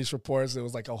file police reports. It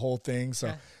was like a whole thing.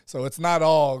 So, so it's not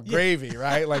all gravy,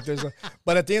 right? Like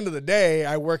but at the end of the day,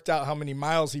 I worked out how many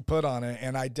miles he put on it,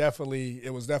 and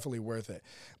it was definitely worth it.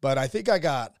 But I think I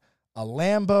got a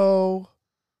Lambo,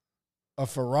 a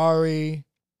Ferrari,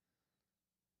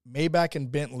 Maybach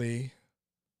and Bentley,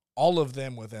 all of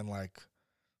them within like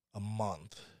a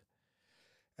month.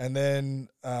 And then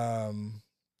a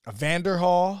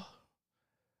Vanderhall,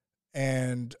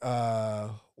 and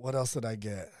what else did I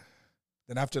get?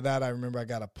 Then after that, I remember I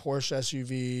got a Porsche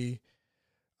SUV.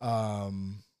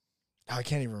 I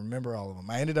can't even remember all of them.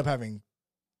 I ended up having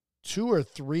 2 or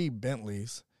 3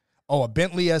 Bentleys. Oh, a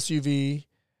Bentley SUV,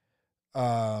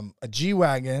 a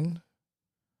G-Wagon.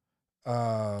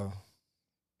 Oh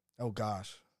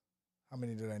gosh, how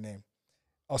many did I name?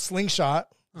 Oh, Slingshot.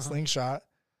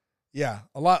 Yeah,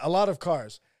 a lot of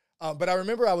cars. But I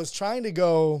remember I was trying to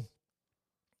go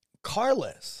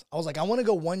carless. I was like, I want to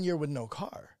go 1 year with no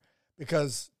car,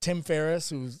 because Tim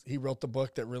Ferriss, he wrote the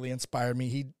book that really inspired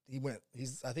me.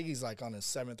 I think he's like on his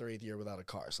 7th or 8th year without a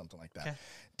car, something like that. Okay.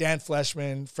 Dan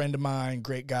Fleshman, friend of mine,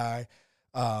 great guy.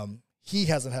 He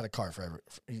hasn't had a car forever.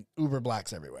 Uber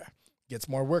Blacks everywhere. Gets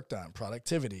more work done,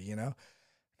 productivity, you know?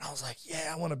 And I was like,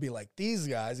 yeah, I want to be like these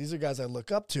guys. These are guys I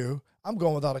look up to. I'm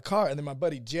going without a car. And then my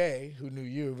buddy Jay, who knew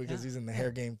you because he's in the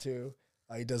hair game too.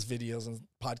 He does videos and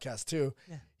podcasts too.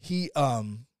 Yeah.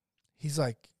 He's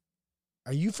like,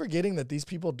 are you forgetting that these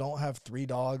people don't have 3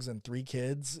 dogs and 3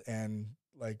 kids and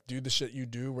like do the shit you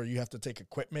do where you have to take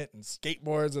equipment and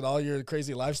skateboards and all your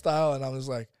crazy lifestyle? And I was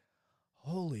like,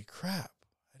 holy crap,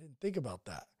 I didn't think about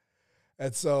that.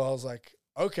 And so I was like,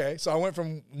 okay. So I went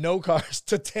from no cars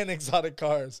to 10 exotic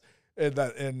cars, and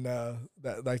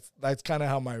that's kind of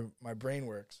how my brain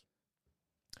works.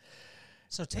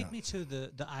 So take me to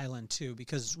the island too,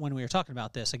 because when we were talking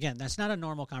about this, again, that's not a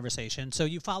normal conversation. So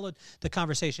you followed the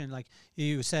conversation, like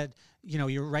you said, you know,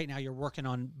 you're working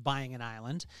on buying an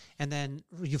island, and then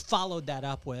you followed that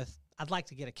up with, I'd like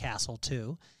to get a castle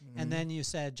too. Mm-hmm. And then you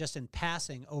said, just in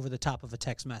passing over the top of a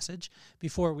text message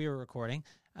before we were recording,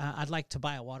 I'd like to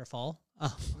buy a waterfall.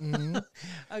 Mm-hmm.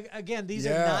 Again, these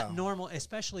are not normal,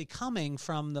 especially coming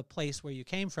from the place where you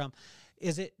came from.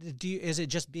 Is it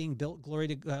just being built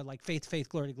glory to like faith,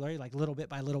 glory to glory, like little bit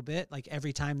by little bit, like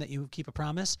every time that you keep a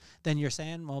promise, then you're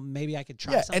saying, well, maybe I could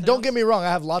try something and don't else? Get me wrong, I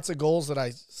have lots of goals that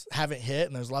I haven't hit,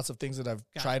 and there's lots of things that I've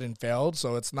tried and failed,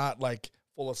 so it's not like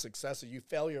full of success. You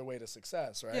fail your way to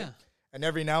success, right? Yeah. And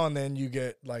every now and then you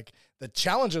get like the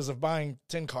challenges of buying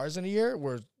 10 cars in a year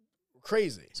were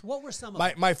crazy. So what were some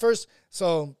of my first?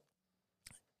 So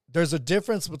there's a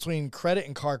difference between credit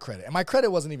and car credit. And my credit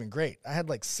wasn't even great. I had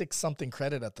like 6-something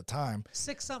credit at the time.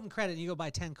 6-something credit, and you go buy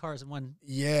 10 cars in one.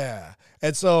 Yeah.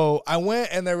 And so I went,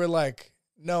 and they were like,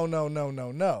 no.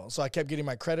 So I kept getting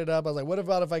my credit up. I was like, what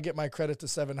about if I get my credit to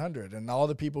 700? And all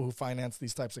the people who finance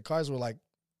these types of cars were like,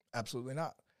 absolutely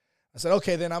not. I said,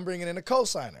 okay, then I'm bringing in a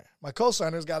cosigner. My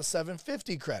cosigner's got a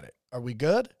 750 credit. Are we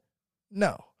good?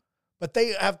 No. But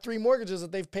they have 3 mortgages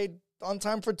that they've paid on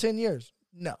time for 10 years.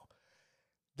 No.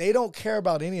 They don't care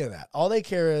about any of that. All they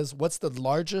care is, what's the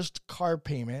largest car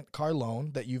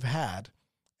loan that you've had,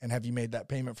 and have you made that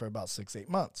payment for about 6-8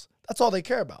 months? That's all they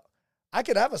care about. I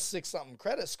could have a 6-something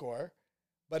credit score,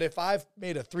 but if I've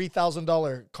made a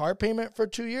 $3,000 car payment for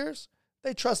 2 years,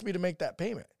 they trust me to make that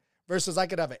payment. Versus I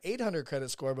could have an 800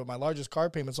 credit score, but my largest car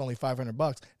payment's only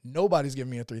 $500. Nobody's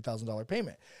giving me a $3,000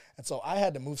 payment. And so I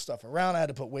had to move stuff around. I had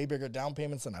to put way bigger down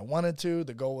payments than I wanted to.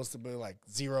 The goal was to be like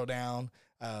 0 down.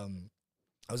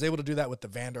 I was able to do that with the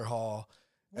Vanderhall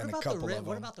and a couple of them.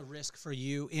 What about the risk for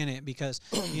you in it? Because,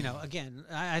 you know, again,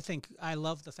 I think I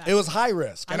love the fact it was high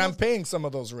risk, and I'm paying some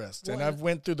of those risks. And I've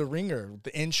went through the ringer.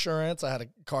 The insurance, I had a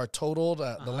car totaled.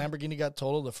 The Lamborghini got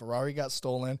totaled. The Ferrari got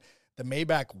stolen. The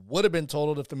Maybach would have been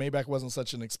totaled if the Maybach wasn't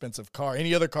such an expensive car.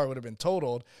 Any other car would have been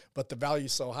totaled, but the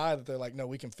value's so high that they're like, no,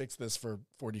 we can fix this for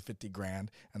 40, 50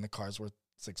 grand, and the car's worth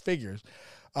 6 figures.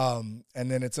 And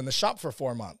then it's in the shop for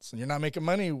 4 months, and you're not making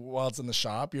money while it's in the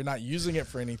shop. You're not using it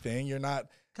for anything. You're not,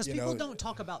 because people don't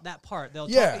talk about that part. They'll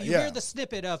talk, you hear the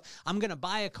snippet of, I'm going to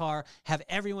buy a car, have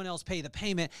everyone else pay the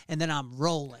payment, and then I'm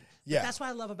rolling. Yeah. But that's what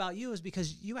I love about you, is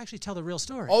because you actually tell the real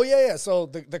story. Oh, yeah. So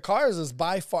the cars is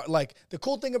by far, like, the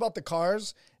cool thing about the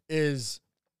cars is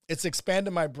it's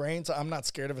expanded my brain, so I'm not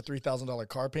scared of a $3,000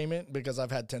 car payment, because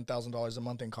I've had $10,000 a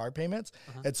month in car payments.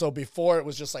 And so before, it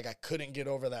was just like I couldn't get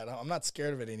over that. I'm not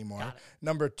scared of it anymore.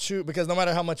 Number 2, because no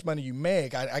matter how much money you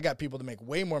make, I got people to make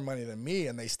way more money than me,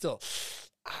 and they still,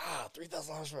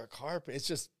 $3,000 for a car payment. It's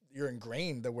just, you're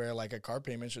ingrained to where like a car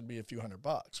payment should be a few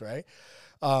 $100, right?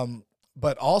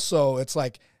 But also, it's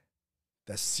like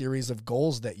the series of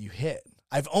goals that you hit.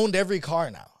 I've owned every car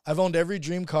now. I've owned every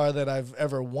dream car that I've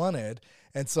ever wanted.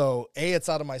 And so, A, it's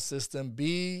out of my system.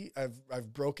 B,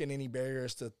 I've broken any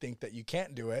barriers to think that you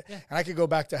can't do it. Yeah. And I could go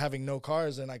back to having no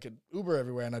cars and I could Uber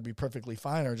everywhere and I'd be perfectly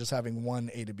fine, or just having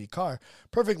one A to B car.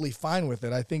 Perfectly fine with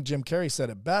it. I think Jim Carrey said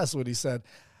it best when he said,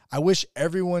 I wish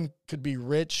everyone could be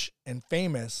rich and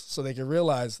famous so they could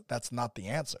realize that's not the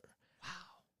answer. Wow.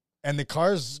 And the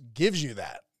cars gives you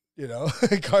that. You know,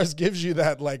 cars gives you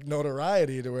that like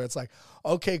notoriety to where it's like,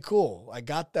 okay, cool. I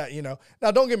got that, you know.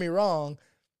 Now, don't get me wrong.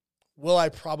 Will I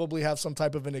probably have some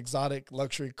type of an exotic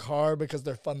luxury car because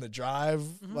they're fun to drive,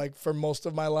 like for most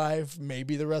of my life,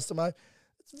 maybe the rest of my life?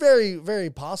 It's very,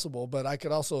 very possible. But I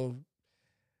could also,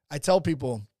 I tell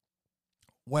people,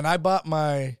 when I bought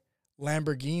my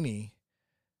Lamborghini,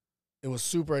 it was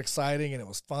super exciting and it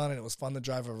was fun and it was fun to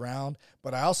drive around.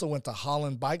 But I also went to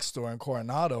Holland Bike Store in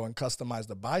Coronado and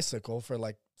customized a bicycle for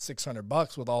like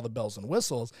 $600 with all the bells and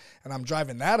whistles. And I'm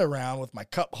driving that around with my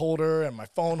cup holder and my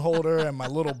phone holder and my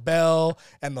little bell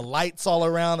and the lights all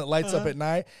around. It lights up at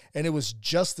night. And it was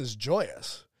just as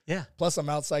joyous. Yeah. Plus I'm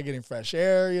outside getting fresh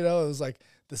air. You know, it was like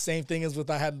the same thing as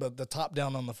with I had the top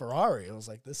down on the Ferrari. It was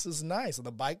like, this is nice. And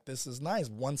the bike, this is nice.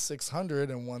 1-600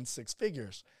 and 1-6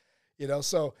 figures. You know,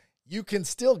 so you can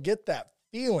still get that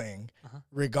feeling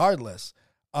regardless.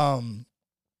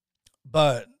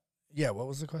 But yeah, what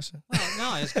was the question? Well,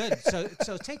 no, it's good.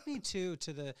 So take me to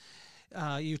the,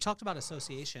 you talked about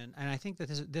association, and I think that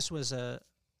this was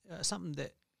something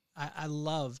that I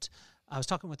loved. I was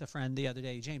talking with a friend the other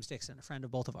day, James Dixon, a friend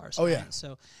of both of ours. Oh, yeah.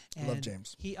 So, love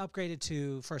James. He upgraded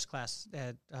to first class.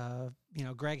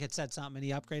 Greg had said something, and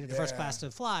he upgraded to first class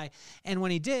to fly. And when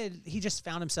he did, he just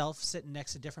found himself sitting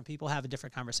next to different people, having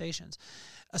different conversations.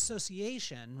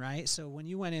 Association, right? So when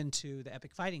you went into the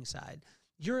epic fighting side,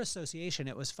 your association,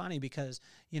 it was funny because,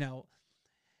 you know,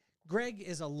 Greg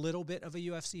is a little bit of a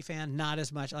UFC fan, not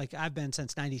as much. Like I've been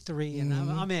since '93, and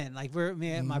I'm in. Like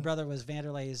my brother was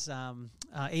Vanderlei's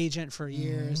agent for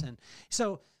years, and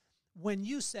so when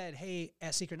you said, "Hey,"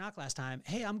 at Secret Knock last time,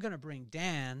 "Hey, I'm going to bring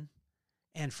Dan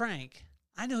and Frank,"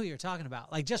 I know who you're talking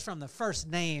about, like just from the first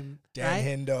name, Dan right?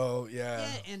 Hendo, yeah.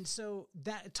 And so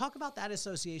talk about that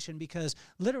association, because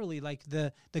literally, like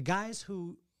the guys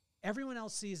who everyone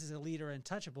else sees as a leader and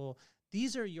touchable.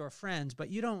 These are your friends, but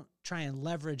you don't try and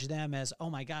leverage them as, oh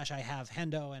my gosh, I have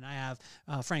Hendo and I have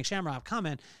Frank Shamrock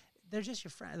coming. They're just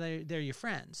your friend. They're your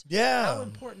friends. Yeah. How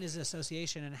important is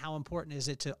association, and how important is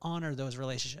it to honor those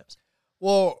relationships?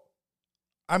 Well,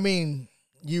 I mean,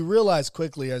 you realize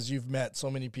quickly as you've met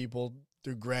so many people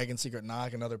through Greg and Secret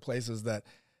Knock and other places that,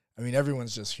 I mean,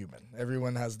 everyone's just human.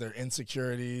 Everyone has their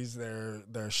insecurities,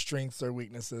 their strengths, their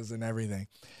weaknesses, and everything.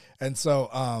 And so,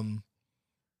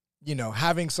 you know,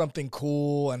 having something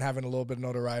cool and having a little bit of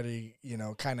notoriety, you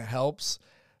know, kind of helps.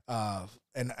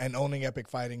 And owning epic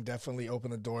fighting definitely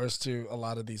opened the doors to a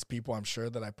lot of these people, I'm sure,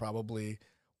 that I probably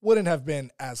wouldn't have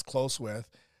been as close with.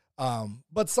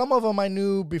 But some of them I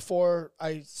knew before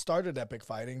I started epic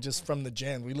fighting, just from the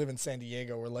gym. We live in San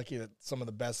Diego. We're lucky that some of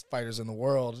the best fighters in the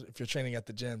world, if you're training at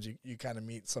the gyms, you kind of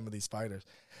meet some of these fighters.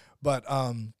 But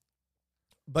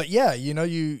yeah, you know,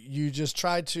 you just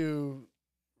try to,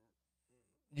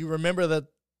 you remember that,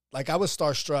 like, I was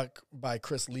starstruck by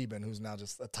Chris Lieben, who's now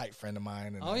just a tight friend of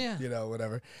mine. And, you know,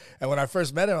 whatever. And when I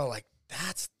first met him, I was like,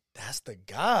 that's the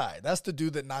guy. That's the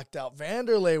dude that knocked out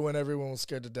Vanderlei when everyone was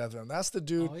scared to death of him. That's the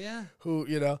dude who,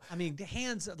 you know. I mean, the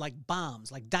hands like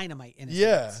bombs, like dynamite in his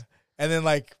hands. And then,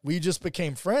 like, we just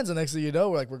became friends. And next thing you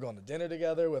know, we're going to dinner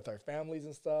together with our families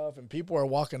and stuff. And people are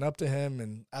walking up to him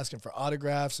and asking for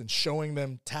autographs and showing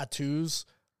them tattoos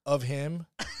of him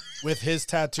with his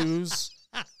tattoos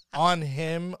on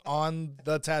him, on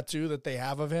the tattoo that they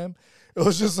have of him. It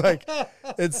was just like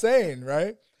insane,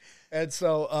 right? And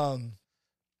so,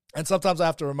 and sometimes I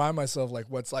have to remind myself, like,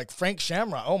 what's like Frank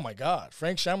Shamrock. Oh my God,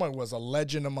 Frank Shamrock was a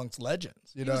legend amongst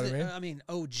legends. You know what I mean? I mean,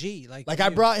 OG. Like I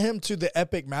brought him to the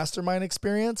Epic Mastermind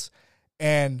experience,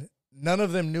 and none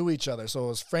of them knew each other. So it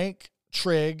was Frank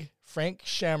Trigg, Frank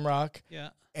Shamrock,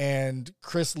 and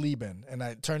Chris Lieben, and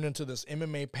I turned into this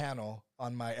MMA panel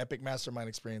on my Epic Mastermind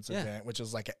Experience event, which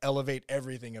is like an Elevate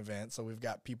Everything event. So we've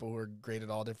got people who are great at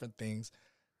all different things: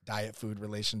 diet, food,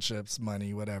 relationships,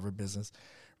 money, whatever, business,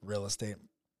 real estate.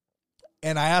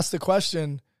 And I asked the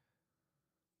question,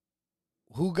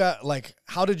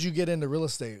 how did you get into real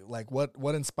estate? Like what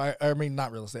inspired, I mean,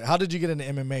 not real estate. How did you get into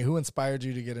MMA? Who inspired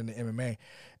you to get into MMA?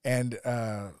 And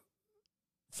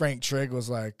Frank Trigg was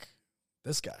like,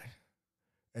 this guy.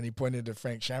 And he pointed to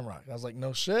Frank Shamrock. I was like,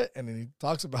 no shit. And then he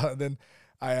talks about it. Then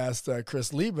I asked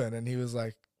Chris Lieben, and he was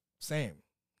like, same.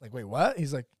 Like, wait, what?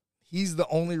 He's like, he's the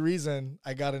only reason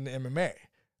I got into MMA.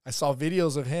 I saw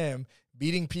videos of him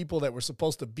beating people that were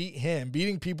supposed to beat him,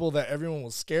 beating people that everyone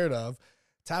was scared of,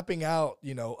 tapping out,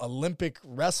 Olympic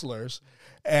wrestlers.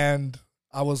 And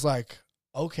I was like,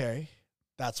 okay,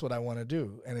 that's what I want to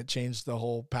do. And it changed the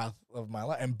whole path of my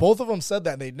life. And both of them said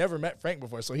that, and they'd never met Frank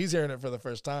before. So he's hearing it for the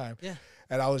first time. Yeah.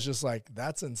 And I was just like,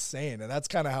 that's insane. And that's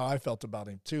kind of how I felt about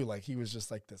him too. Like, he was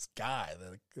just like this guy,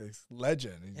 this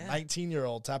legend. He's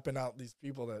 19-year-old tapping out these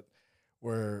people that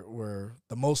were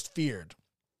the most feared.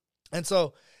 And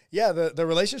so, yeah, the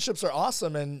relationships are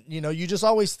awesome. And, you just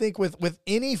always think with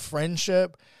any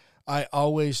friendship, I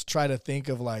always try to think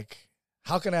of like,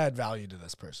 how can I add value to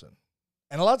this person?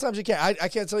 And a lot of times you can't. I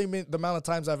can't tell you the amount of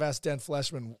times I've asked Dan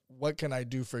Fleshman, what can I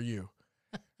do for you?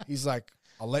 He's like,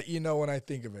 I'll let you know when I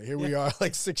think of it. Here we are,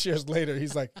 like 6 years later.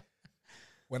 He's like,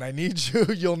 when I need you,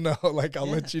 you'll know. Like, I'll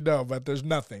let you know. But there's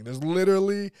nothing. There's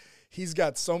literally, he's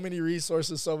got so many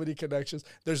resources, so many connections.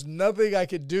 There's nothing I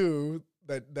could do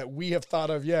that we have thought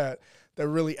of yet that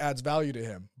really adds value to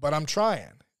him. But I'm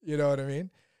trying. You know what I mean?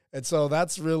 And so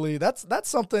that's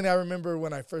something I remember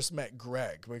when I first met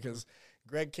Greg, because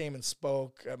Greg came and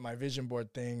spoke at my vision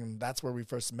board thing, and that's where we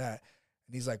first met.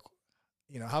 And he's like,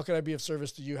 how could I be of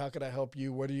service to you? How could I help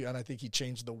you? What do you? And I think he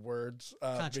changed the words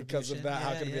because of that.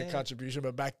 How could it be a contribution?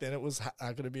 But back then it was,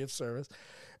 how could it be of service?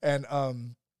 And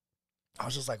I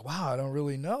was just like, wow, I don't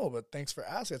really know, but thanks for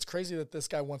asking. It's crazy that this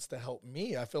guy wants to help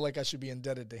me. I feel like I should be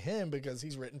indebted to him because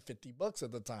he's written 50 books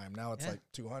at the time. Now it's like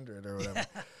 200 or whatever.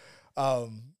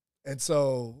 And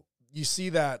so you see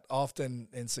that often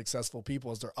in successful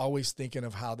people, is they're always thinking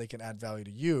of how they can add value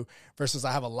to you, versus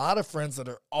I have a lot of friends that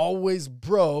are always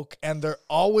broke and they're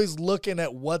always looking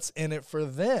at what's in it for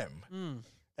them.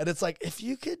 And it's like, if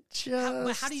you could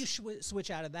just... How do you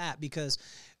switch out of that? Because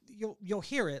you'll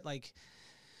hear it like,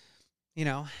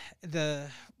 the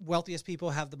wealthiest people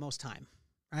have the most time,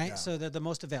 right? Yeah. So they're the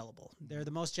most available. They're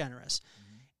the most generous.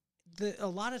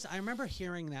 I remember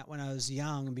hearing that when I was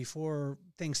young and before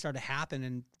things started to happen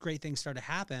and great things started to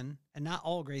happen, and not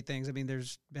all great things. I mean,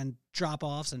 there's been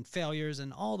drop-offs and failures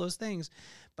and all those things.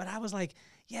 But I was like,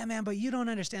 yeah, man, but you don't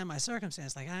understand my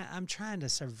circumstance. Like, I'm trying to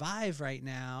survive right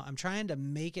now. I'm trying to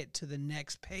make it to the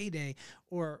next payday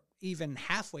or even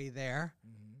halfway there.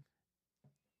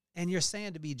 And you're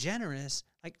saying to be generous.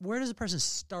 Like, where does a person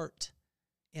start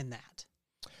in that?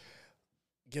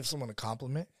 Give someone a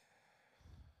compliment.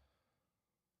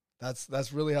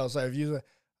 That's really how it's like. If you,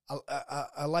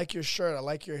 I like your shirt, I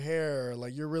like your hair,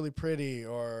 like you're really pretty,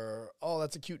 or oh,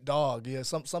 that's a cute dog.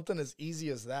 Something as easy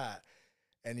as that,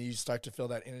 and you start to feel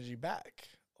that energy back.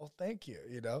 Oh, thank you.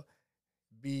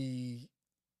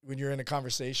 When you're in a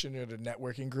conversation or a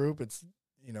networking group, it's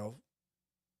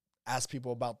ask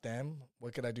people about them.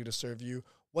 What could I do to serve you?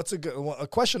 A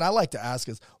question I like to ask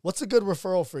is, what's a good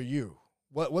referral for you?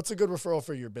 What's a good referral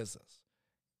for your business?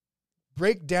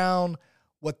 Break down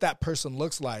what that person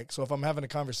looks like. So if I'm having a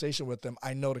conversation with them,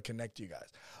 I know to connect you guys.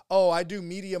 Oh, I do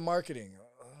media marketing.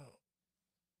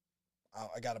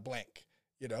 I got a blank.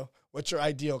 What's your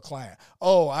ideal client?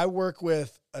 Oh, I work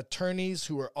with attorneys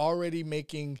who are already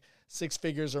making 6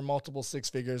 figures or multiple 6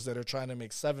 figures that are trying to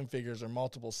make 7 figures or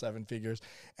multiple 7 figures.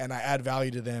 And I add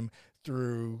value to them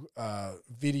through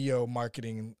video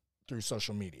marketing through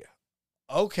social media.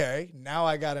 Okay, now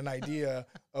I got an idea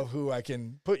of who I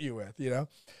can put you with,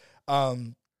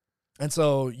 And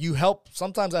so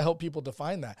sometimes I help people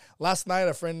define that. Last night,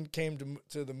 a friend came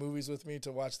to the movies with me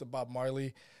to watch the Bob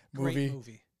Marley movie. Great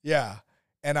movie. Yeah.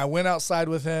 And I went outside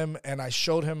with him and I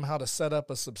showed him how to set up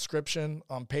a subscription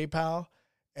on PayPal.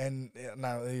 And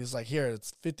now he was like, here,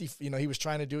 it's 50, he was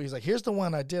trying to do it. He's like, here's the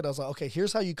one I did. I was like, okay,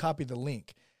 here's how you copy the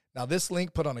link. Now this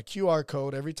link, put on a QR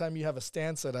code. Every time you have a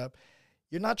stand set up,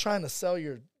 you're not trying to sell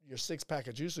your 6-pack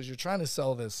of juices. You're trying to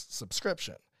sell this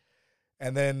subscription.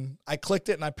 And then I clicked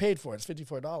it and I paid for it. It's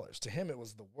 $54. To him, it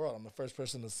was the world. I'm the first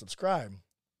person to subscribe.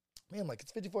 Man, like,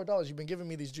 it's $54. You've been giving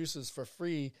me these juices for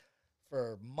free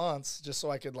for months just so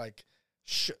I could, like,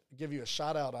 give you a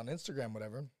shout out on Instagram,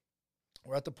 whatever.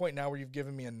 We're at the point now where you've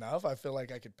given me enough. I feel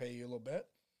like I could pay you a little bit.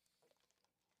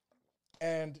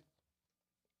 And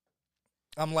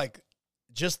I'm like,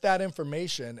 just that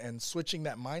information and switching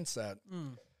that mindset,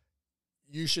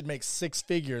 you should make 6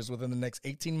 figures within the next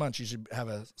 18 months. You should have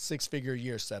a 6-figure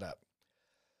year set up.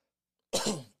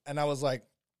 And I was like,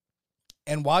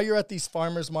 and while you're at these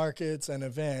farmers markets and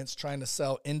events trying to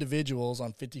sell individuals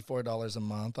on $54 a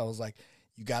month, I was like,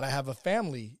 you got to have a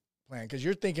family plan because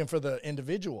you're thinking for the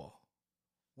individual.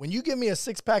 When you give me a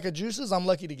 6-pack of juices, I'm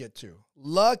lucky to get 2.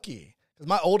 Lucky. Because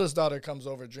my oldest daughter comes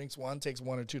over, drinks 1, takes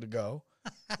 1 or 2 to go,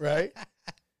 right?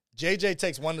 JJ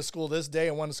takes one to school this day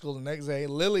and one to school the next day.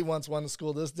 Lily wants one to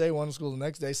school this day, one to school the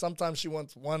next day. Sometimes she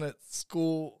wants one at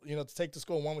school, to take to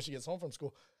school and one when she gets home from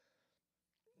school.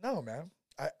 No, man.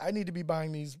 I need to be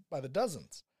buying these by the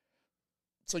dozens.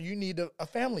 So you need a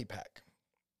family pack.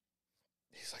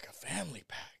 He's like, a family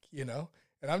pack,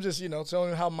 And I'm just,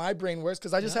 telling him how my brain works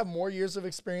because I just have more years of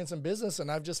experience in business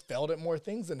and I've just failed at more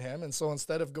things than him. And so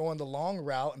instead of going the long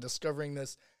route and discovering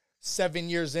this 7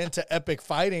 years into epic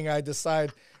fighting, I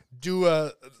decide do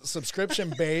a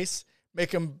subscription base,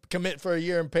 make them commit for a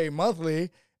year and pay monthly.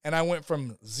 And I went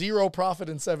from zero profit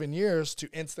in 7 years to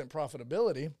instant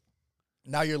profitability.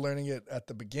 Now you're learning it at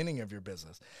the beginning of your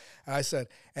business. And I said,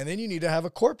 and then you need to have a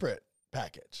corporate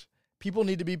package. People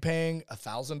need to be paying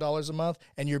 $1,000 a month.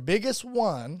 And your biggest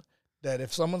one that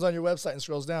if someone's on your website and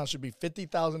scrolls down should be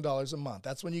 $50,000 a month.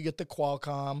 That's when you get the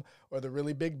Qualcomm or the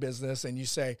really big business and you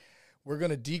say, we're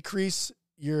going to decrease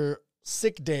your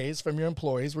sick days from your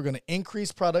employees. We're going to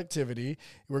increase productivity.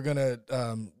 We're going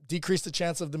to decrease the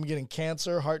chance of them getting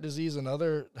cancer, heart disease, and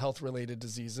other health-related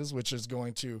diseases, which is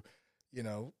going to,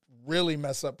 really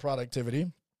mess up productivity.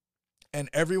 And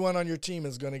everyone on your team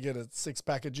is going to get a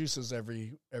 6-pack of juices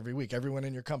every week, everyone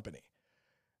in your company.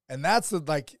 And that's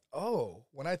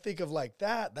when I think of like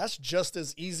that, that's just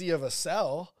as easy of a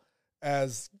sell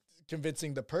as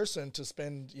convincing the person to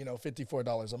spend,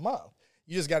 $54 a month.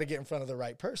 You just got to get in front of the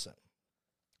right person.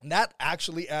 And that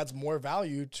actually adds more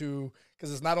value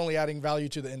because it's not only adding value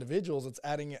to the individuals, it's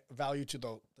adding value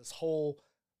to this whole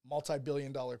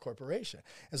multi-billion-dollar corporation.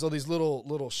 And so these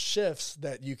little shifts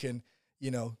that you can,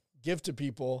 give to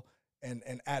people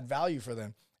and add value for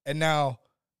them. And now,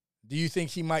 do you think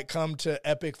he might come to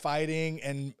Epic Fighting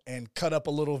and cut up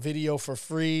a little video for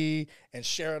free and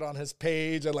share it on his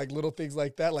page and like little things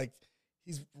like that? Like,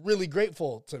 he's really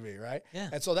grateful to me, right? Yeah.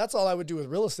 And so that's all I would do with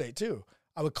real estate too.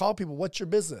 I would call people, what's your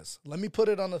business? Let me put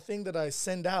it on the thing that I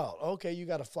send out. Okay, you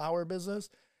got a flower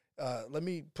business? Let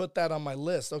me put that on my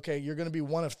list. Okay, you're going to be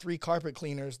one of 3 carpet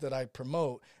cleaners that I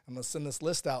promote. I'm going to send this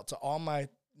list out to all my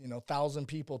 1,000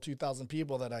 people, 2,000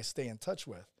 people that I stay in touch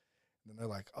with. And they're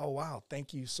like, oh, wow,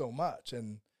 thank you so much.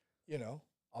 And,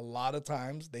 a lot of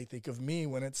times they think of me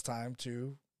when it's time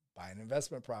to buy an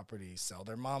investment property, sell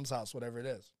their mom's house, whatever it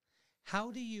is.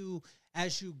 How do you,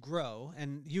 as you grow,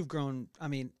 and you've grown,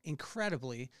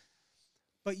 incredibly,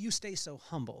 but you stay so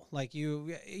humble. Like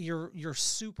you're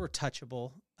super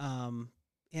touchable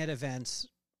at events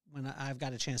when I've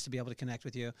got a chance to be able to connect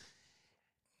with you.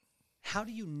 How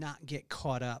do you not get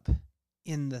caught up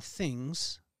in the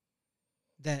things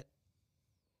that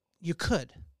you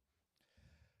could?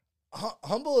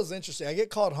 Humble is interesting. I get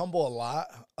called humble a lot,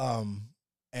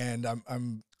 and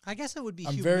I guess it would be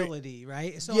humility,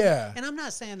 right? So, yeah. And I'm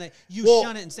not saying that you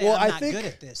shun it and say, I'm not good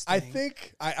at this thing. I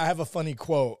think I have a funny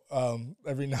quote.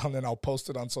 Every now and then I'll post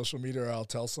it on social media or I'll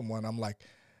tell someone, I'm like,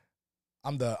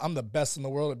 I'm the best in the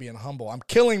world at being humble. I'm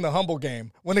killing the humble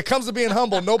game. When it comes to being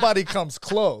humble, nobody comes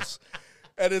close.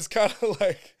 And it's kind of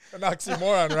like an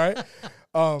oxymoron,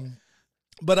 right?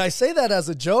 But I say that as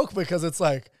a joke because it's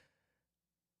like,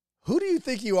 who do you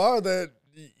think you are that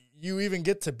you even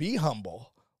get to be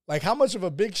humble? Like, how much of a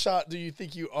big shot do you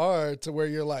think you are to where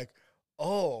you're like,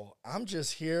 oh, I'm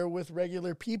just here with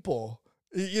regular people?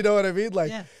 You know what I mean?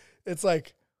 Like, It's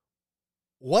like,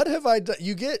 what have I done?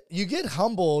 You get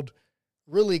humbled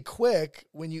really quick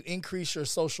when you increase your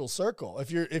social circle.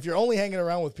 If you're only hanging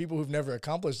around with people who've never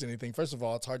accomplished anything, first of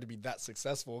all, it's hard to be that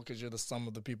successful because you're the sum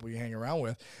of the people you hang around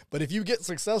with. But if you get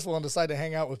successful and decide to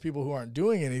hang out with people who aren't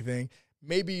doing anything,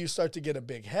 maybe you start to get a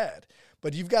big head.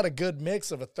 But you've got a good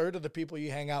mix of a third of the people you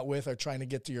hang out with are trying to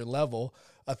get to your level.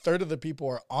 A third of the people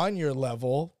are on your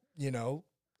level,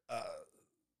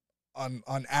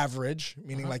 on average,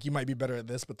 meaning like you might be better at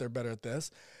this, but they're better at this.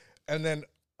 And then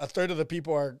a third of the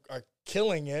people are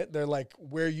killing it. They're like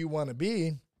where you want to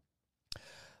be.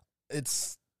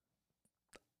 It's,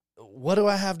 what do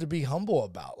I have to be humble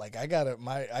about? Like I got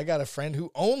a friend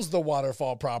who owns the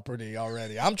waterfall property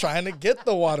already. I'm trying to get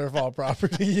the waterfall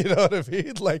property. You know what I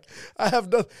mean? Like I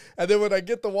have no, and then when I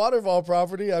get the waterfall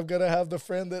property, I'm going to have the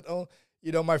friend that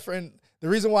my friend, the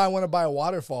reason why I want to buy a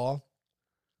waterfall,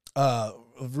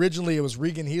 originally it was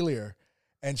Regan Helier,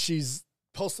 and she's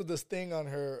posted this thing on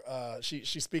her, she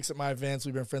speaks at my events.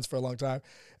 We've been friends for a long time.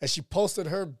 And she posted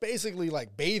her basically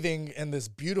like bathing in this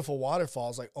beautiful waterfall. I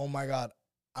was like, oh my God,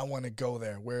 I want to go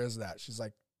there. Where is that? She's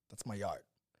like, that's my yard.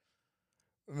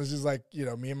 And she's like,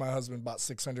 me and my husband bought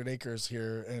 600 acres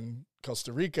here in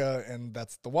Costa Rica, and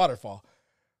that's the waterfall.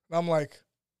 And I'm like,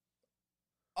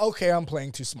 okay, I'm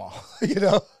playing too small,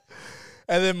 And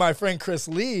And then my friend Chris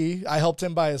Lee, I helped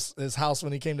him buy his house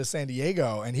when he came to San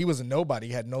Diego, and he was a nobody.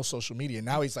 He had no social media.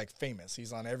 Now he's like famous.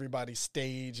 He's on everybody's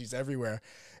stage. He's everywhere.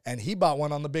 And he bought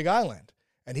one on the Big Island.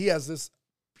 And he has this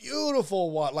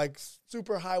beautiful, like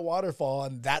super high waterfall,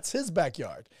 and that's his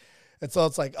backyard. And so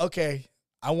it's like, okay,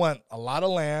 I want a lot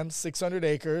of land, 600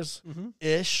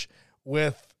 acres-ish,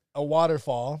 with a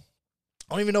waterfall.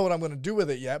 I don't even know what I'm going to do with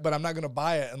it yet, but I'm not going to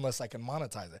buy it unless I can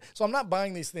monetize it. So I'm not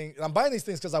buying these things. I'm buying these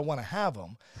things because I want to have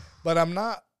them, but I'm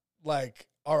not like,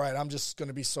 all right, I'm just going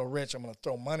to be so rich, I'm going to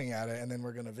throw money at it, and then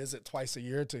we're going to visit twice a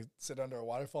year to sit under a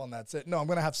waterfall, and that's it. No, I'm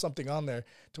going to have something on there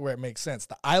to where it makes sense.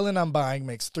 The island I'm buying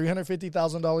makes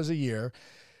 $350,000 a year.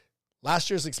 Last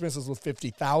year's expenses was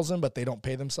 $50,000, but they don't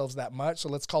pay themselves that much. So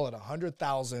let's call it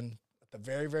 $100,000 at the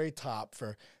very, very top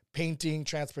for painting,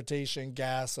 transportation,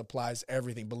 gas, supplies,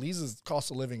 everything. Belize's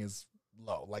cost of living is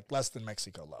low, like less than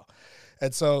Mexico low.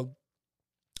 And so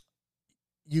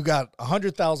you got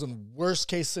 $100,000 worst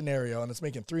case scenario, and it's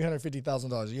making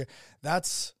 $350,000 a year.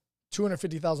 That's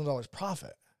 $250,000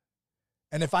 profit.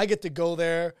 And if I get to go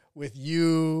there with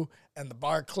you and the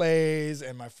Barclays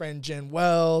and my friend Jen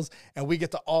Wells, and we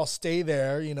get to all stay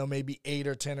there, you know, maybe 8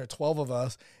 or 10 or 12 of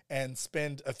us, and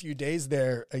spend a few days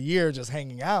there a year just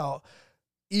hanging out,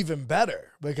 even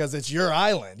better, because it's your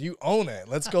island. You own it.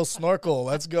 Let's go snorkel.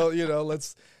 Let's go, you know,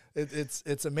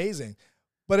 it's amazing.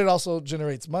 But it also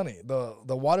generates money. The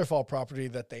waterfall property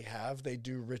that they have, they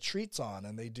do retreats on,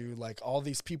 and they do like all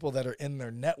these people that are in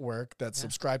their network that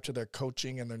subscribe to their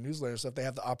coaching and their newsletter stuff. They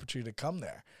have the opportunity to come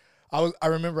there. I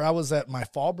remember I was at my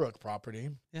Fallbrook property,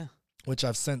 which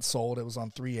I've since sold. It was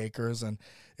on 3 acres, and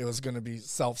it was going to be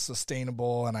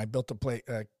self-sustainable. And I built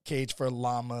a cage for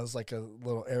llamas, like a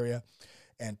little area,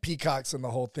 and peacocks and the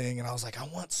whole thing. And I was like, I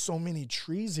want so many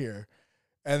trees here.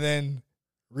 And then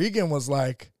Regan was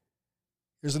like,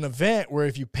 there's an event where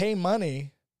if you pay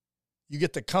money, you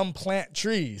get to come plant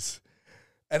trees.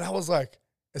 And I was like,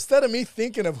 instead of me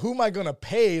thinking of who am I going to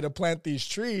pay to plant these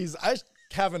trees, I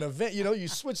have an event. You know, you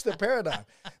switch the paradigm.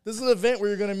 This is an event where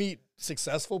you're going to meet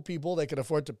successful people. They can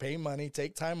afford to pay money,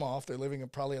 take time off. They're living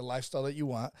probably a lifestyle that you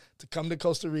want, to come to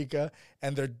Costa Rica,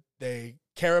 and they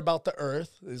care about the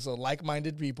earth. These are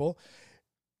like-minded people.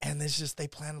 And it's just, they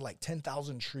planted like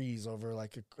 10,000 trees over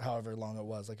like however long it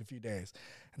was, like a few days.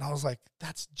 And I was like,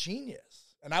 that's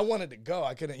genius. And I wanted to go.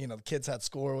 I couldn't, you know, the kids had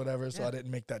school or whatever, so I didn't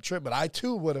make that trip. But I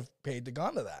too would have paid to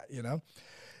gone to that, you know?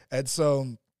 And so,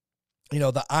 you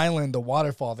know, the island, the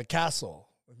waterfall, the castle,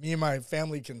 me and my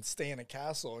family can stay in a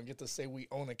castle and get to say we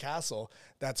own a castle.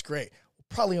 That's great.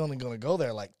 We're probably only going to go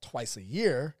there like twice a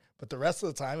year, but the rest of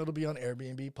the time it'll be on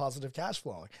Airbnb, positive cash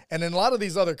flowing. And in a lot of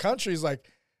these other countries, like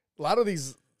a lot of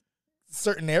these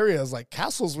certain areas, like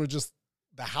castles were just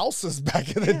the houses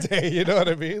back in the day, you know what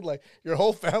I mean? Like your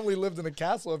whole family lived in a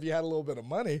castle if you had a little bit of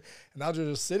money, and now they're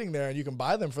just sitting there, and you can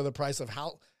buy them for the price of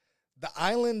how the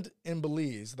island in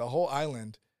Belize, the whole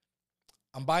island,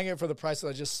 I'm buying it for the price that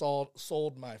I just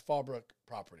sold my Fallbrook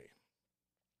property.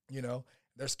 You know,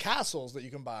 there's castles that you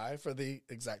can buy for the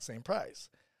exact same price.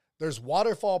 There's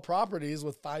waterfall properties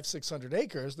with 500-600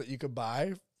 acres that you could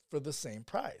buy for the same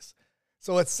price.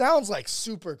 So it sounds like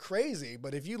super crazy,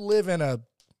 but if you live in a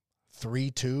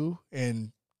 3-2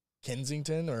 in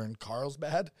Kensington or in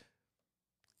Carlsbad,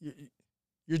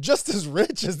 you're just as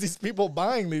rich as these people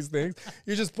buying these things.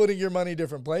 You're just putting your money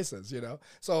different places, you know?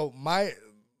 So my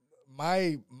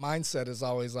mindset is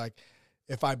always like,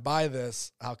 if I buy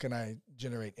this, how can I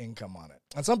generate income on it?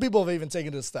 And some people have even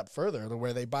taken it a step further to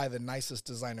where they buy the nicest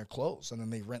designer clothes and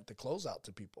then they rent the clothes out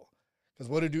to people. Because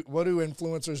what do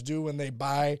influencers do when they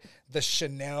buy the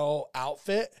Chanel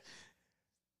outfit?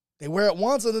 They wear it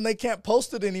once and then they can't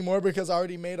post it anymore because I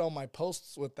already made all my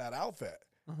posts with that outfit.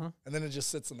 And then it just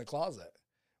sits in the closet.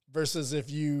 Versus if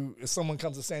someone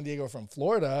comes to San Diego from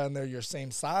Florida and they're your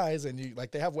same size, and you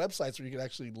like, they have websites where you can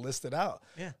actually list it out.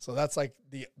 Yeah. So that's like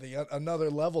the another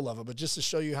level of it. But just to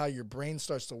show you how your brain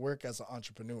starts to work as an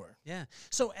entrepreneur. Yeah.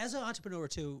 So as an entrepreneur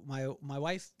too, my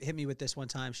wife hit me with this one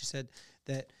time. She said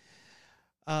that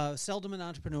seldom an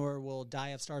entrepreneur will die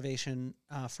of starvation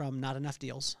from not enough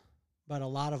deals, but a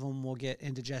lot of them will get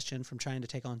indigestion from trying to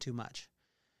take on too much.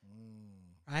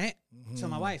 Right? Mm-hmm. So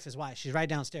my wife is why she's right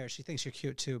downstairs. She thinks you're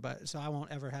cute too, but so I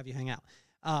won't ever have you hang out.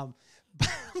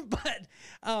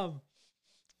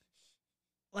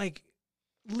 Like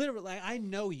literally, like, I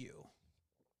know you.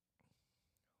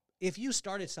 If you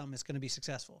started something, it's going to be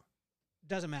successful.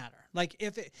 Doesn't matter. Like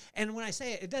and when I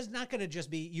say it, it's not going to just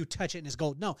be you touch it and it's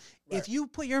gold. No, right. If you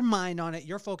put your mind on it,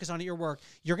 your focus on it, your work,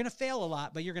 you're going to fail a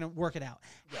lot, but you're going to work it out.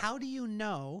 Right. How do you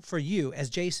know, for you as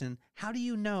Jason, how do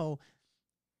you know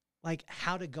like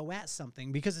how to go at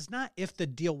something, because it's not if the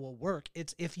deal will work,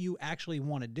 it's if you actually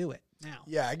want to do it now.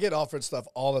 Yeah, I get offered stuff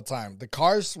all the time. The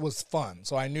cars was fun.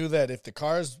 So I knew that if the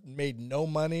cars made no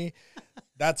money,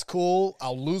 that's cool.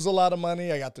 I'll lose a lot of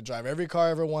money. I got to drive every car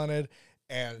I ever wanted,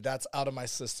 and that's out of my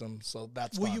system. So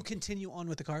that's Will fun. you continue on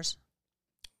with the cars?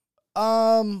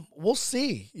 We'll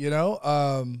see,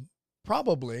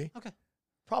 probably. Okay.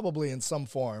 Probably in some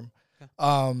form.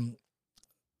 Okay.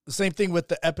 The same thing with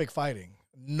the epic fighting.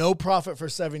 No profit for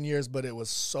 7 years, but it was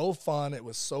so fun. It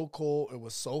was so cool. It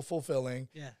was so fulfilling.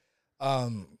 Yeah.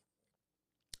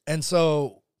 And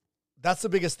so that's the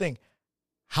biggest thing.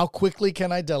 How quickly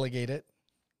can I delegate it?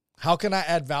 How can I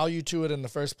add value to it in the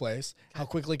first place? Okay. How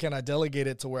quickly can I delegate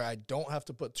it to where I don't have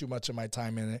to put too much of my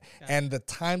time in it? Okay. And the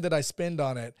time that I spend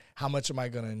on it, how much am I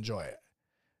going to enjoy it?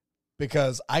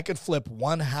 Because I could flip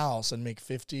one house and make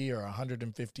 $50,000 or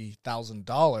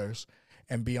 $150,000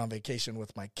 and be on vacation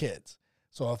with my kids.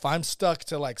 So if I'm stuck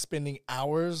to like spending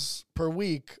hours per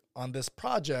week on this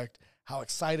project, how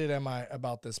excited am I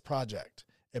about this project?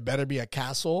 It better be a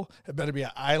castle. It better be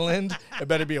an island. It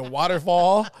better be a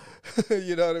waterfall.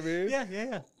 You know what I mean?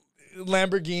 Yeah.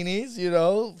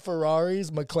 Lamborghinis,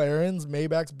 Ferraris, McLarens,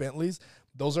 Maybachs, Bentleys.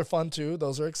 Those are fun too.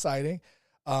 Those are exciting.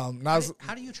 How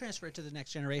do you transfer it to the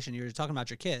next generation? You were talking about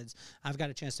your kids. I've got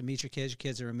a chance to meet your kids. Your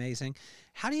kids are amazing.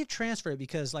 How do you transfer it?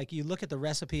 Because like you look at the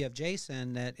recipe of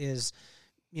Jason that is,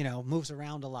 moves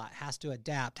around a lot, has to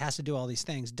adapt, has to do all these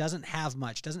things, doesn't have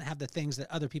much, doesn't have the things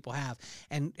that other people have.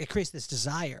 And it creates this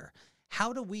desire.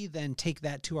 How do we then take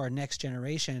that to our next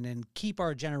generation and keep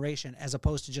our generation, as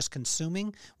opposed to just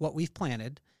consuming what we've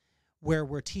planted, where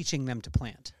we're teaching them to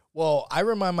plant? Well, I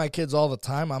remind my kids all the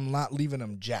time, I'm not leaving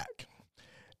them jack.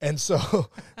 And so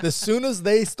as soon as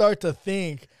they start to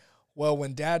think, well,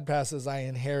 when dad passes, I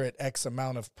inherit X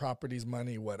amount of properties,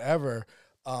 money, whatever,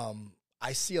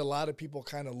 I see a lot of people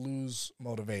kind of lose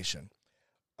motivation.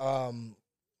 And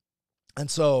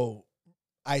so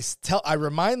I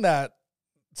remind that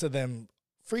to them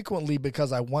frequently,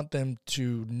 because I want them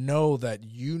to know that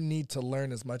you need to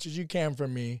learn as much as you can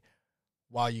from me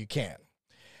while you can.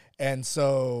 And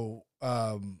so,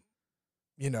 my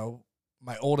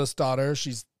oldest daughter,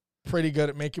 she's pretty good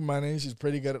at making money. She's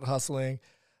pretty good at hustling.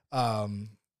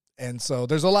 And so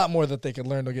there's a lot more that they can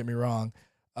learn, don't get me wrong.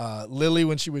 Lily,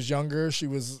 when she was younger, she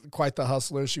was quite the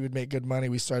hustler. She would make good money.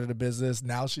 We started a business.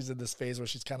 Now she's in this phase where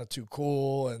she's kind of too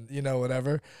cool and,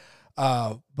 whatever.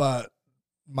 But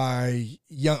my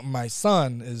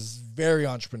son is very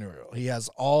entrepreneurial. He has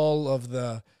all of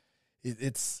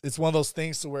it's one of those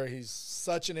things to where he's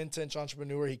such an intense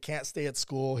entrepreneur. He can't stay at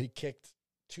school. He kicked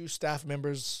 2 staff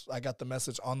members. I got the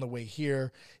message on the way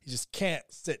here. He just can't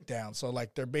sit down. So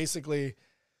like they're basically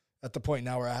at the point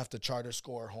now where I have to charter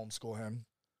school or homeschool him.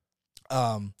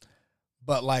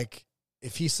 But like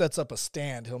if he sets up a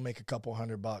stand, he'll make a couple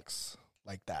 $100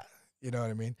 like that. You know what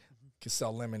I mean? He can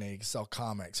sell lemonade, he can sell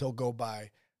comics. He'll go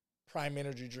buy Prime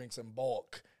energy drinks in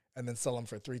bulk and then sell them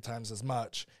for 3 times as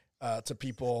much to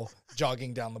people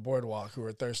jogging down the boardwalk who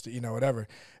are thirsty, whatever.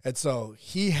 And so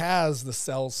he has the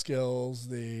sales skills,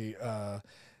 the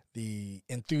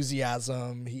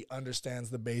enthusiasm. He understands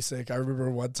the basic. I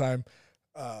remember one time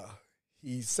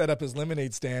he set up his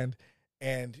lemonade stand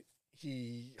and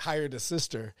he hired a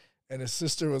sister, and his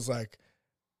sister was like,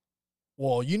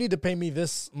 well, you need to pay me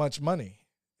this much money.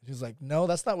 He's like, no,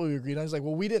 that's not what we agreed on. He's like,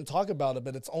 well, we didn't talk about it,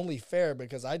 but it's only fair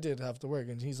because I did have to work.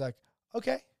 And he's like,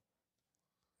 okay, if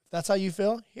that's how you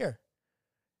feel, here,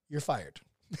 you're fired.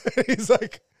 He's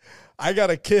like, I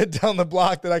got a kid down the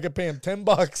block that I could pay him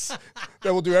 $10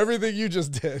 that will do everything you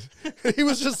just did. He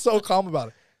was just so calm about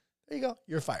it. There you go,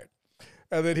 you're fired.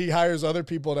 And then he hires other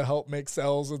people to help make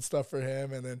sales and stuff for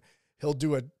him. And then he'll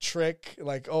do a trick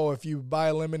like, oh, if you buy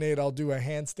a lemonade, I'll do a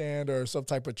handstand or some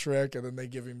type of trick. And then they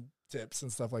give him tips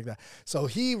and stuff like that. So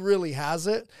he really has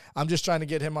it. I'm just trying to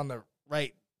get him on the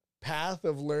right path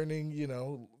of learning,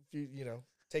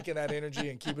 taking that energy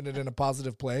and keeping it in a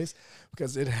positive place,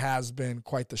 because it has been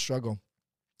quite the struggle.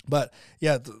 But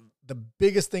yeah, the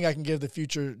biggest thing I can give the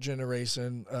future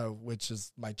generation, which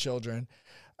is my children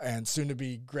and soon to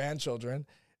be grandchildren,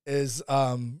 is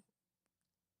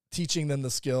teaching them the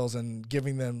skills and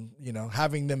giving them,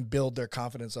 having them build their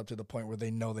confidence up to the point where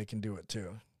they know they can do it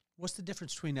too. What's the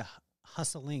difference between a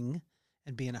hustling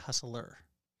and being a hustler?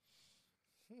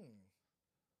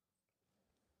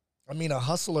 I mean, a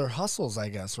hustler hustles, I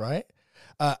guess, right?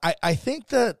 I think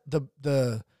that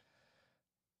the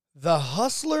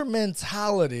hustler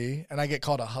mentality, and I get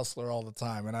called a hustler all the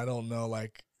time, and I don't know,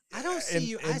 like, I don't see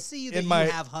you. I see you that you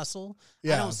have hustle.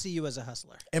 Yeah. I don't see you as a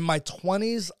hustler. In my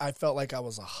 20s, I felt like I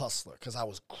was a hustler because I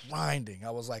was grinding.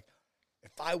 I was like,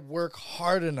 if I work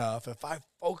hard enough, if I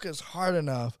focus hard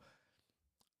enough,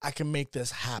 I can make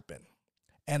this happen.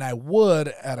 And I would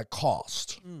at a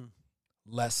cost.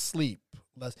 Less sleep,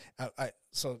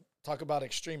 so talk about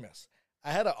extremists.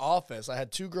 I had an office. I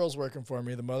had 2 girls working for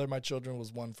me. The mother of my children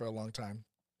was one for a long time.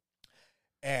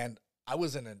 And I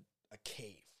was in a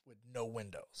cave with no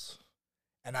windows.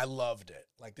 And I loved it.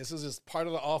 Like, this is just part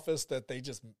of the office that they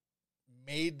just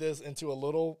made this into a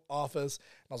little office.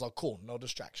 And I was like, cool, no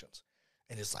distractions.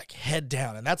 And it's like head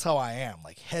down. And that's how I am.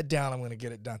 Like, head down, I'm going to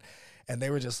get it done. And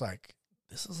they were just like,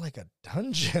 this is like a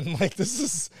dungeon. Like, this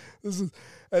is.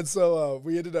 And so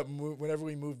we ended up, whenever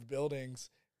we moved buildings,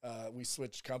 we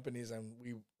switched companies and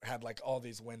we had like all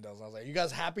these windows. I was like, you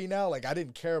guys happy now? Like, I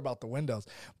didn't care about the windows.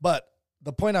 But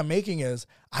the point I'm making is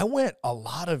I went a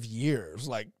lot of years,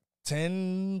 like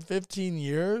 10, 15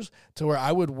 years, to where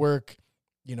I would work,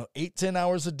 8, 10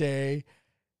 hours a day,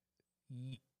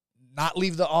 not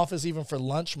leave the office even for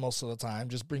lunch most of the time,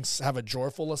 just have a drawer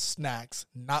full of snacks,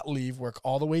 not leave, work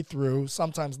all the way through,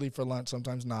 sometimes leave for lunch,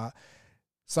 sometimes not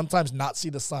see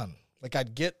the sun. Like,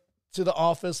 I'd get to the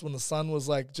office when the sun was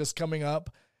like just coming up,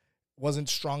 wasn't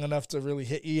strong enough to really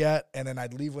hit you yet, and then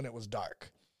I'd leave when it was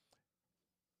dark.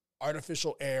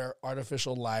 Artificial air,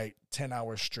 artificial light, 10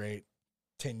 hours straight,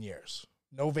 10 years.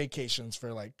 No vacations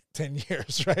for like 10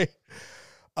 years, right?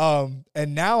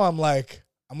 And now I'm like,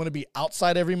 I'm going to be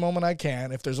outside every moment I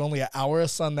can. If there's only an hour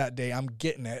of sun that day, I'm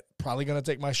getting it. Probably going to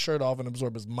take my shirt off and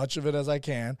absorb as much of it as I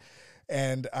can.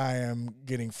 And I am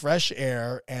getting fresh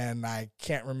air, and I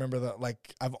can't remember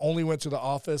I've only went to the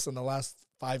office in the last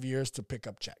 5 years to pick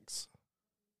up checks.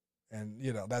 And,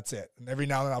 that's it. And every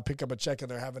now and then I'll pick up a check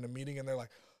and they're having a meeting and they're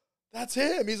like, that's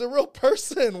him. He's a real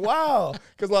person. Wow.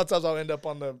 Because a lot of times I'll end up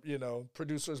on the,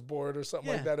 producer's board or something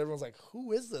like that. Everyone's like,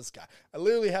 who is this guy? I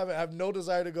literally have no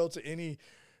desire to go to any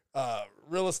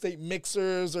real estate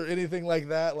mixers or anything like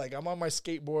that. Like, I'm on my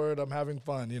skateboard. I'm having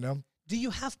fun, Do you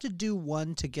have to do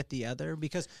one to get the other?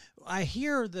 Because I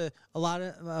hear a lot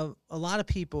of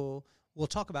people will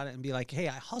talk about it and be like, "Hey,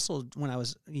 I hustled when I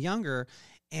was younger,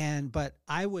 but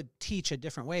I would teach a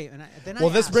different way." And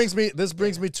this brings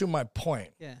me to my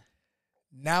point. Yeah.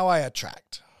 Now I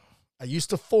attract. I used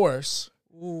to force,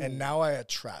 Ooh. and now I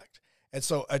attract. And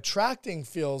so attracting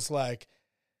feels like,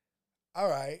 all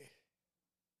right,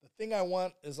 the thing I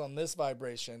want is on this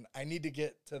vibration. I need to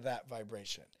get to that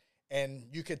vibration. And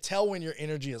you could tell when your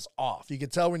energy is off. You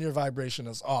could tell when your vibration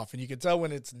is off. And you could tell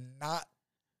when it's not,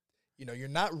 you're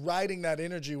not riding that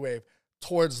energy wave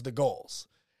towards the goals.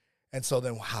 And so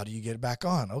then how do you get back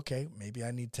on? Okay, maybe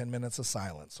I need 10 minutes of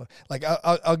silence. So, like,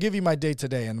 I'll give you my day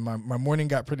today. And my morning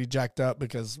got pretty jacked up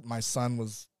because my son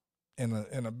was in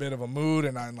a bit of a mood.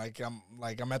 And I'm at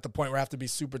the point where I have to be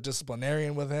super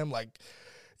disciplinarian with him. Like,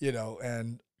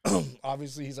 and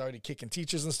obviously he's already kicking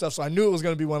teachers and stuff. So I knew it was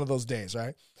going to be one of those days,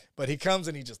 right? But he comes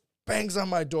and he just bangs on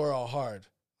my door all hard.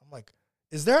 I'm like,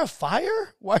 is there a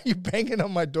fire? Why are you banging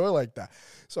on my door like that?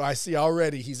 So I see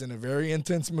already he's in a very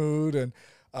intense mood. And,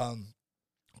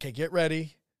 okay, get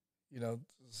ready,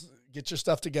 get your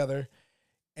stuff together.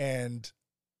 And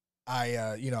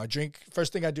I drink,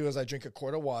 first thing I do is I drink a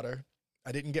quart of water.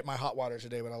 I didn't get my hot water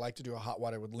today, but I like to do a hot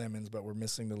water with lemons, but we're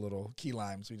missing the little key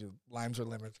limes. We do limes or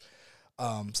lemons.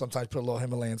 Sometimes put a little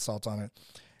Himalayan salt on it.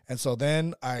 And so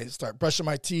then I start brushing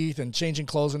my teeth and changing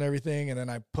clothes and everything. And then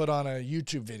I put on a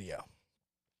YouTube video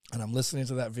and I'm listening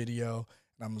to that video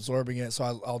and I'm absorbing it.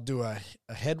 So I'll do a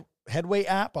Headway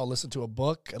app. I'll listen to a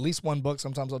book, at least one book.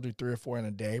 Sometimes I'll do 3 or 4 in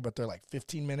a day, but they're like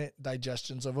 15-minute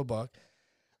digestions of a book.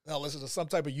 And I'll listen to some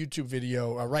type of YouTube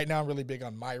video. Right now I'm really big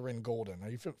on Myron Golden. Are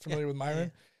you familiar with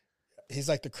Myron? Yeah. He's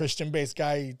like the Christian-based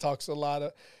guy. He talks a lot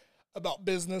about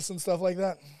business and stuff like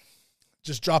that.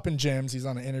 Just dropping gems. He's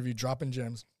on an interview dropping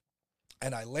gems.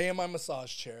 And I lay in my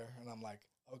massage chair and I'm like,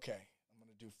 okay, I'm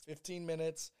going to do 15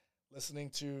 minutes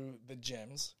listening to the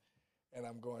gems. And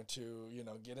I'm going to,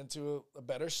 get into a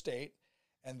better state.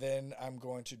 And then I'm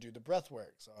going to do the breath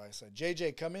work. So I said,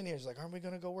 JJ, come in here. He's like, aren't we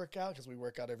going to go work out? Because we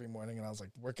work out every morning. And I was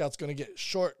like, the workout's going to get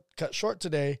cut short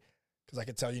today because I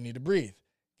could tell you need to breathe.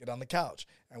 Get on the couch.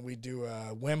 And we do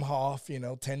a Wim Hof,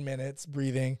 10 minutes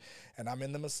breathing. And I'm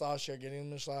in the massage chair getting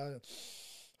the massage.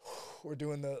 We're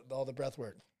doing all the breath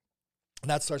work. And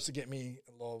that starts to get me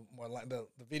a little more, the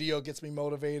video gets me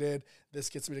motivated. This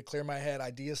gets me to clear my head.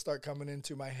 Ideas start coming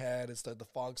into my head. The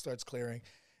fog starts clearing.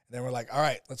 And then we're like, all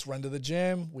right, let's run to the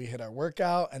gym. We hit our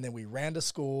workout, and then we ran to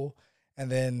school.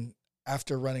 And then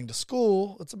after running to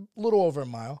school, it's a little over a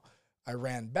mile, I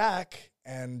ran back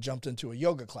and jumped into a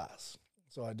yoga class.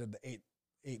 So I did the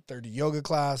 8:30 yoga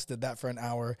class, did that for an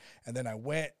hour. And then I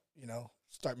went,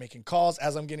 start making calls.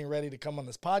 As I'm getting ready to come on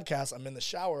this podcast, I'm in the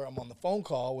shower. I'm on the phone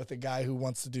call with a guy who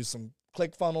wants to do some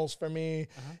ClickFunnels for me.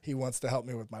 He wants to help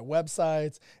me with my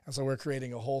websites. And so we're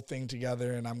creating a whole thing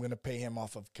together, and I'm going to pay him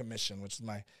off of commission, which is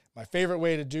my favorite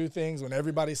way to do things. When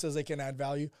everybody says they can add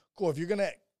value, cool. If you're going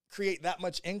to create that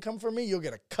much income for me, you'll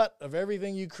get a cut of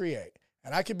everything you create.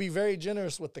 And I could be very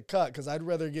generous with the cut because I'd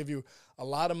rather give you a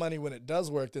lot of money when it does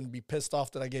work than be pissed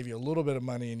off that I gave you a little bit of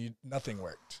money and nothing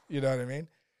worked. You know what I mean?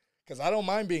 Because I don't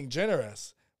mind being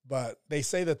generous, but they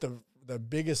say that the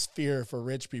biggest fear for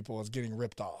rich people is getting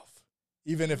ripped off,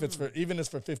 even if it's for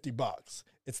 $50.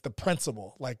 It's the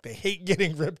principle. Like, they hate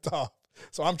getting ripped off.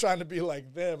 So I'm trying to be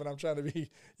like them, and I'm trying to be,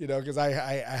 because I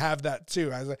have that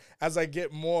too. As I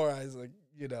get more, I was like,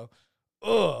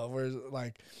 where's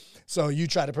like, so you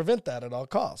try to prevent that at all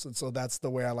costs, and so that's the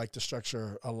way I like to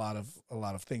structure a lot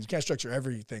of things. You can't structure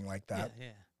everything like that. Yeah.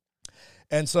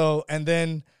 And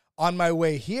then on my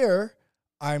way here,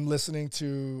 I listened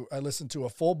to a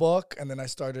full book, and then I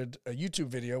started a YouTube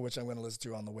video, which I'm going to listen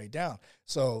to on the way down.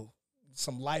 So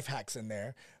some life hacks in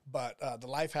there, but the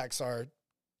life hacks are: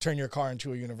 turn your car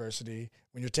into a university.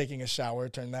 When you're taking a shower,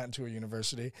 turn that into a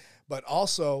university. But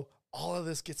also, all of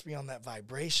this gets me on that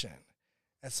vibration.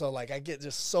 And so, like, I get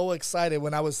just so excited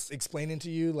when I was explaining to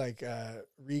you, like,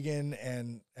 Regan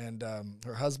and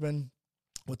her husband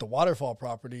with the waterfall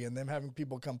property and them having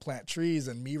people come plant trees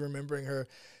and me remembering her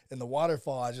in the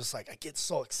waterfall. I get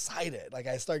so excited. Like,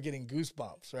 I start getting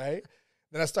goosebumps, right?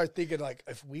 Then I start thinking, like,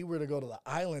 if we were to go to the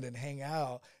island and hang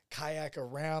out, kayak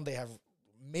around, they have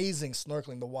amazing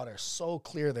snorkeling. The water is so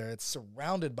clear there. It's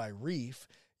surrounded by reef,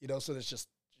 so there's just,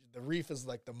 the reef is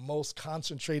like the most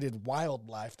concentrated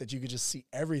wildlife that you could just see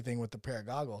everything with the pair of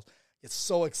goggles. It's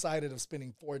so excited of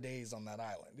spending 4 days on that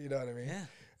island. You know what I mean? Yeah.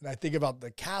 And I think about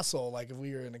the castle, like if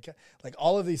we were in like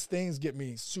all of these things get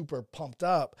me super pumped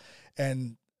up,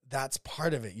 and that's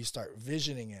part of it. You start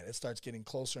visioning it. It starts getting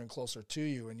closer and closer to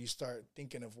you, and you start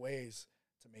thinking of ways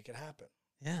to make it happen.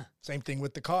 Yeah. Same thing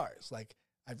with the cars. Like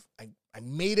I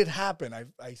made it happen.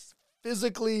 I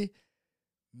physically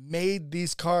made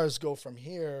these cars go from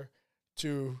here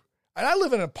to, and I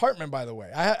live in an apartment, by the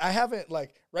way. I haven't,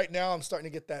 like, right now I'm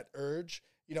starting to get that urge.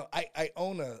 I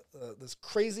own this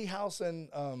crazy house in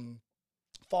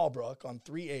Fallbrook on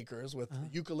 3 acres with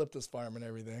eucalyptus farm and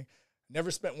everything.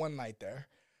 Never spent one night there.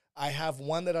 I have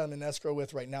one that I'm in escrow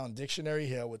with right now in Dictionary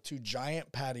Hill with 2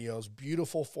 giant patios,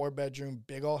 beautiful 4-bedroom,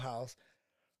 big old house.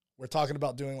 We're talking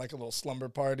about doing like a little slumber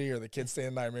party, or the kids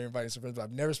staying the night, maybe inviting some friends, but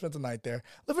I've never spent the night there.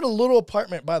 Live in a little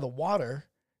apartment by the water,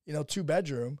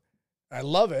 2-bedroom. I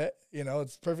love it.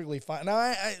 It's perfectly fine. Now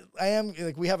I am,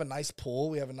 like, we have a nice pool.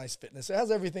 We have a nice fitness. It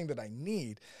has everything that I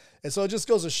need. And so it just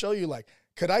goes to show you, like,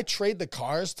 could I trade the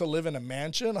cars to live in a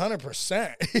mansion?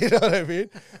 100%. You know what I mean?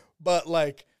 But,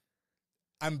 like,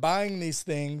 I'm buying these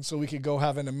things so we could go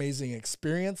have an amazing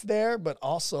experience there, but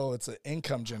also it's an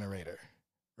income generator,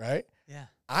 right? Yeah.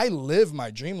 I live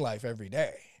my dream life every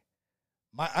day.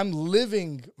 I'm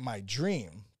living my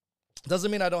dream. Doesn't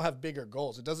mean I don't have bigger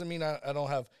goals. It doesn't mean I don't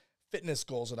have fitness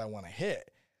goals that I want to hit.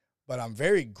 But I'm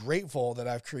very grateful that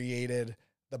I've created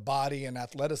the body and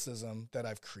athleticism that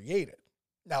I've created.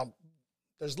 Now,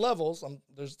 there's levels.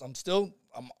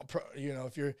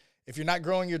 If you're not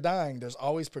growing, you're dying. There's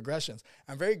always progressions.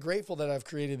 I'm very grateful that I've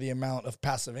created the amount of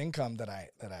passive income that I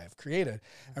have created.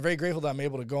 I'm very grateful that I'm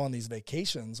able to go on these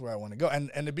vacations where I want to go. And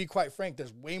to be quite frank,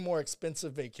 there's way more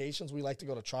expensive vacations. We like to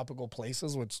go to tropical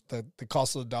places, which the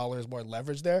cost of the dollar is more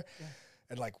leverage there. Yeah.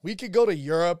 And, like, we could go to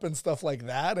Europe and stuff like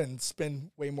that and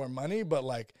spend way more money, but,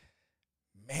 like,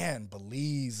 man,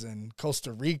 Belize and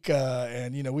Costa Rica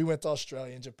and, we went to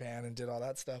Australia and Japan and did all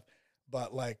that stuff.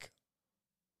 But, like,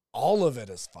 all of it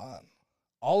is fun.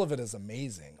 All of it is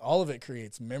amazing. All of it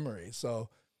creates memory. So,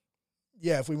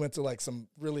 yeah, if we went to, like, some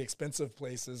really expensive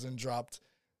places and dropped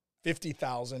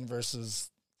 $50,000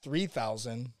 versus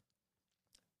 $3,000,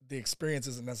 the experience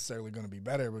isn't necessarily going to be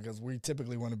better because we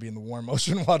typically want to be in the warm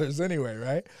ocean waters anyway,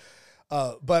 right?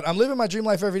 But I'm living my dream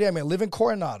life every day. I mean, I live in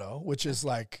Coronado, which is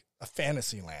like a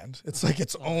fantasy land. It's like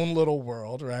its own little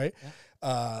world, right?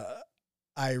 Yeah.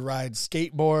 I ride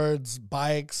skateboards,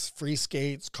 bikes, free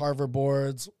skates, carver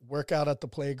boards, work out at the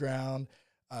playground.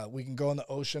 We can go in the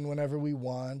ocean whenever we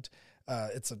want.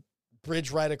 It's a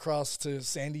bridge right across to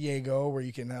San Diego where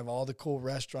you can have all the cool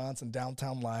restaurants and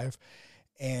downtown life.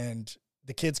 And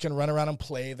the kids can run around and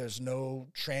play. There's no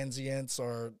transients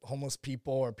or homeless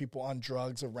people or people on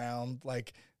drugs around.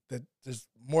 Like, there's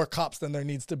more cops than there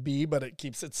needs to be, but it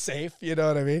keeps it safe. You know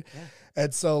what I mean? Yeah.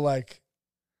 And so, like,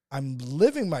 I'm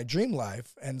living my dream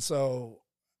life. And so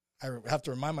I have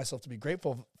to remind myself to be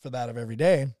grateful for that of every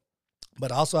day.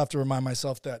 But I also have to remind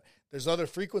myself that there's other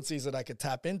frequencies that I could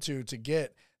tap into to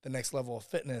get the next level of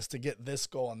fitness, to get this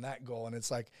goal and that goal. And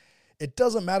it's like, it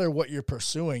doesn't matter what you're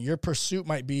pursuing. Your pursuit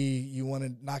might be you want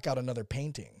to knock out another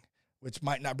painting, which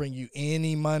might not bring you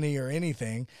any money or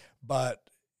anything, but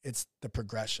it's the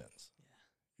progressions. Yeah.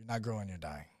 You're not growing, you're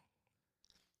dying.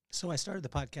 So I started the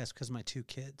podcast because of my 2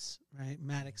 kids, right?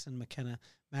 Maddox and McKenna.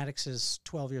 Maddox is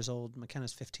 12 years old.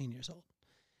 McKenna's 15 years old.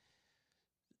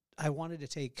 I wanted to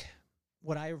take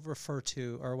what I refer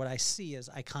to or what I see as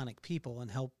iconic people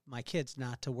and help my kids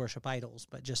not to worship idols,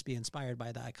 but just be inspired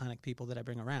by the iconic people that I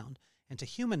bring around and to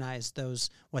humanize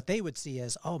those, what they would see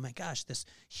as, oh my gosh, this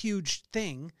huge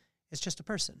thing is just a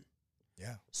person.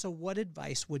 Yeah. So what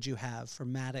advice would you have for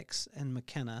Maddox and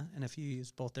McKenna? And if you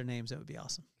use both their names, it would be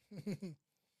awesome.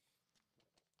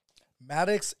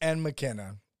 Maddox and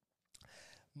McKenna,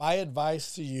 my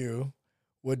advice to you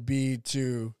would be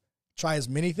to try as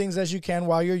many things as you can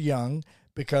while you're young,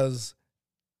 because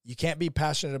you can't be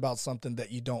passionate about something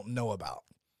that you don't know about.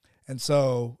 And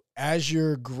so as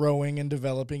you're growing and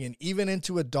developing and even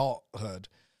into adulthood,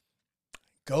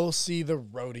 go see the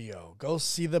rodeo, go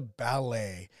see the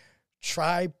ballet,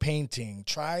 try painting,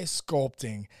 try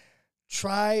sculpting,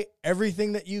 try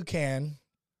everything that you can.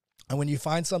 And when you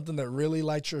find something that really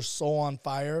lights your soul on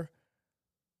fire,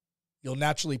 you'll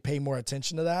naturally pay more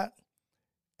attention to that.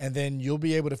 And then you'll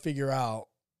be able to figure out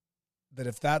that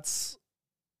if that's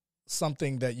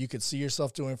something that you could see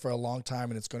yourself doing for a long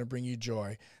time and it's going to bring you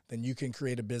joy, then you can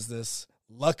create a business.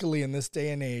 Luckily, in this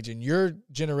day and age, in your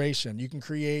generation, you can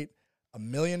create $1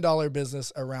 million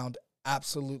business around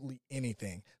absolutely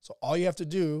anything. So all you have to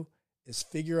do is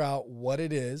figure out what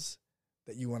it is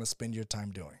that you want to spend your time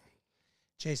doing.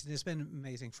 Jason, it's been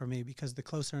amazing for me because the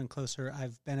closer and closer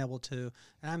I've been able to,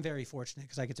 and I'm very fortunate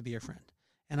because I get to be your friend.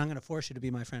 And I'm going to force you to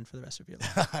be my friend for the rest of your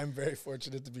life. I'm very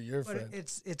fortunate to be your friend.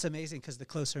 It's amazing because the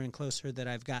closer and closer that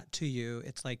I've got to you,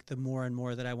 it's like the more and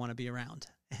more that I want to be around.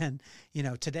 And, you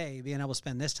know, today, being able to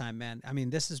spend this time, man, I mean,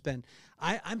 this has been,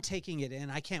 I'm taking it in.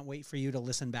 I can't wait for you to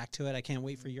listen back to it. I can't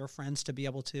wait for your friends to be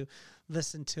able to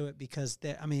listen to it because,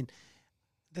 I mean,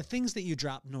 the things that you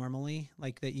drop normally,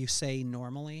 like that you say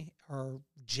normally, or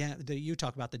that you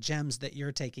talk about the gems that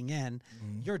you're taking in,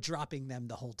 you're dropping them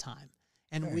the whole time.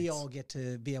 And Thanks. We all get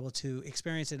to be able to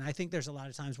experience it. And I think there's a lot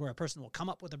of times where a person will come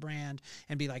up with a brand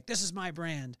and be like, this is my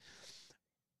brand.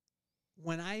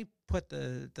 When I put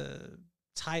the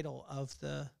title of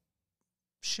the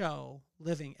show,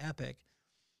 Living Epic,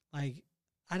 like,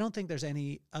 I don't think there's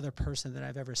any other person that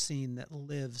I've ever seen that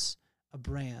lives a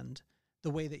brand the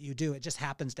way that you do. It just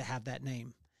happens to have that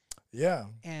name. Yeah.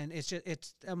 And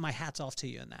it's my hat's off to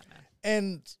you in that, man.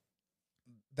 And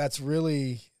that's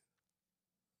really,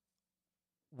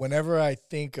 whenever I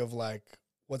think of like,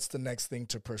 what's the next thing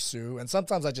to pursue? And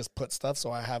sometimes I just put stuff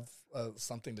so I have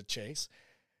something to chase.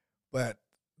 But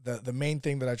the main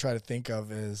thing that I try to think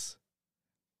of is,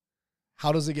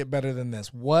 how does it get better than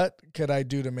this? What could I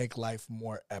do to make life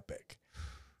more epic?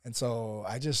 And so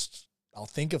I'll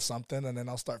think of something and then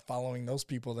I'll start following those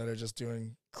people that are just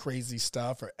doing crazy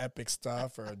stuff or epic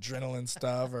stuff or adrenaline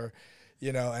stuff or,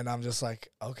 you know, and I'm just like,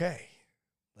 okay,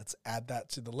 let's add that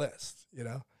to the list, you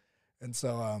know? And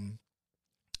so,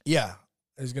 yeah,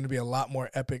 there's going to be a lot more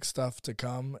epic stuff to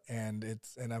come. And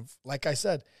I've, like I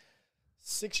said,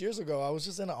 6 years ago, I was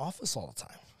just in an office all the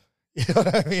time. You know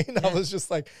what I mean? Yeah. I was just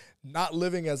like not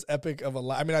living as epic of a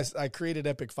life. I mean, I created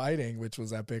Epic Fighting, which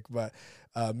was epic, but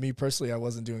me personally, I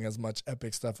wasn't doing as much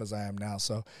epic stuff as I am now.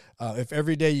 So if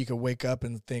every day you could wake up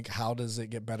and think, how does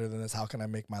it get better than this? How can I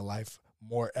make my life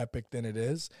more epic than it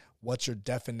is? What's your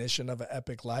definition of an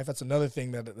epic life? That's another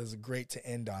thing that is great to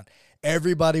end on.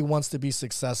 Everybody wants to be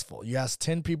successful. You ask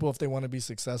 10 people if they want to be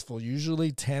successful.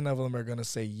 Usually 10 of them are going to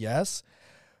say yes.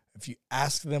 If you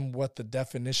ask them what the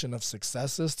definition of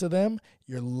success is to them,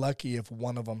 you're lucky if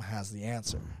one of them has the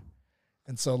answer.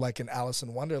 And so like in Alice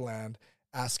in Wonderland,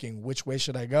 asking which way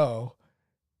should I go?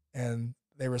 And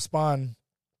they respond,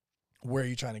 where are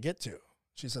you trying to get to?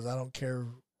 She says, I don't care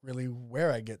really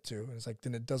where I get to. And it's like,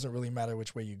 then it doesn't really matter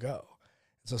which way you go.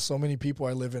 And so many people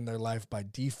are living their life by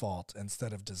default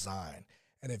instead of design.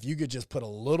 And if you could just put a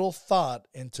little thought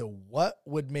into what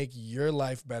would make your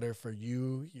life better for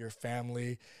you, your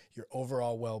family, your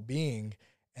overall well-being,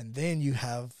 and then you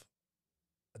have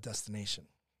a destination.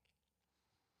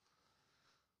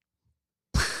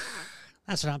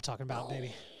 That's what I'm talking about,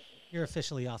 baby. You're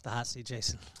officially off the hot seat,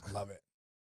 Jason. I love it.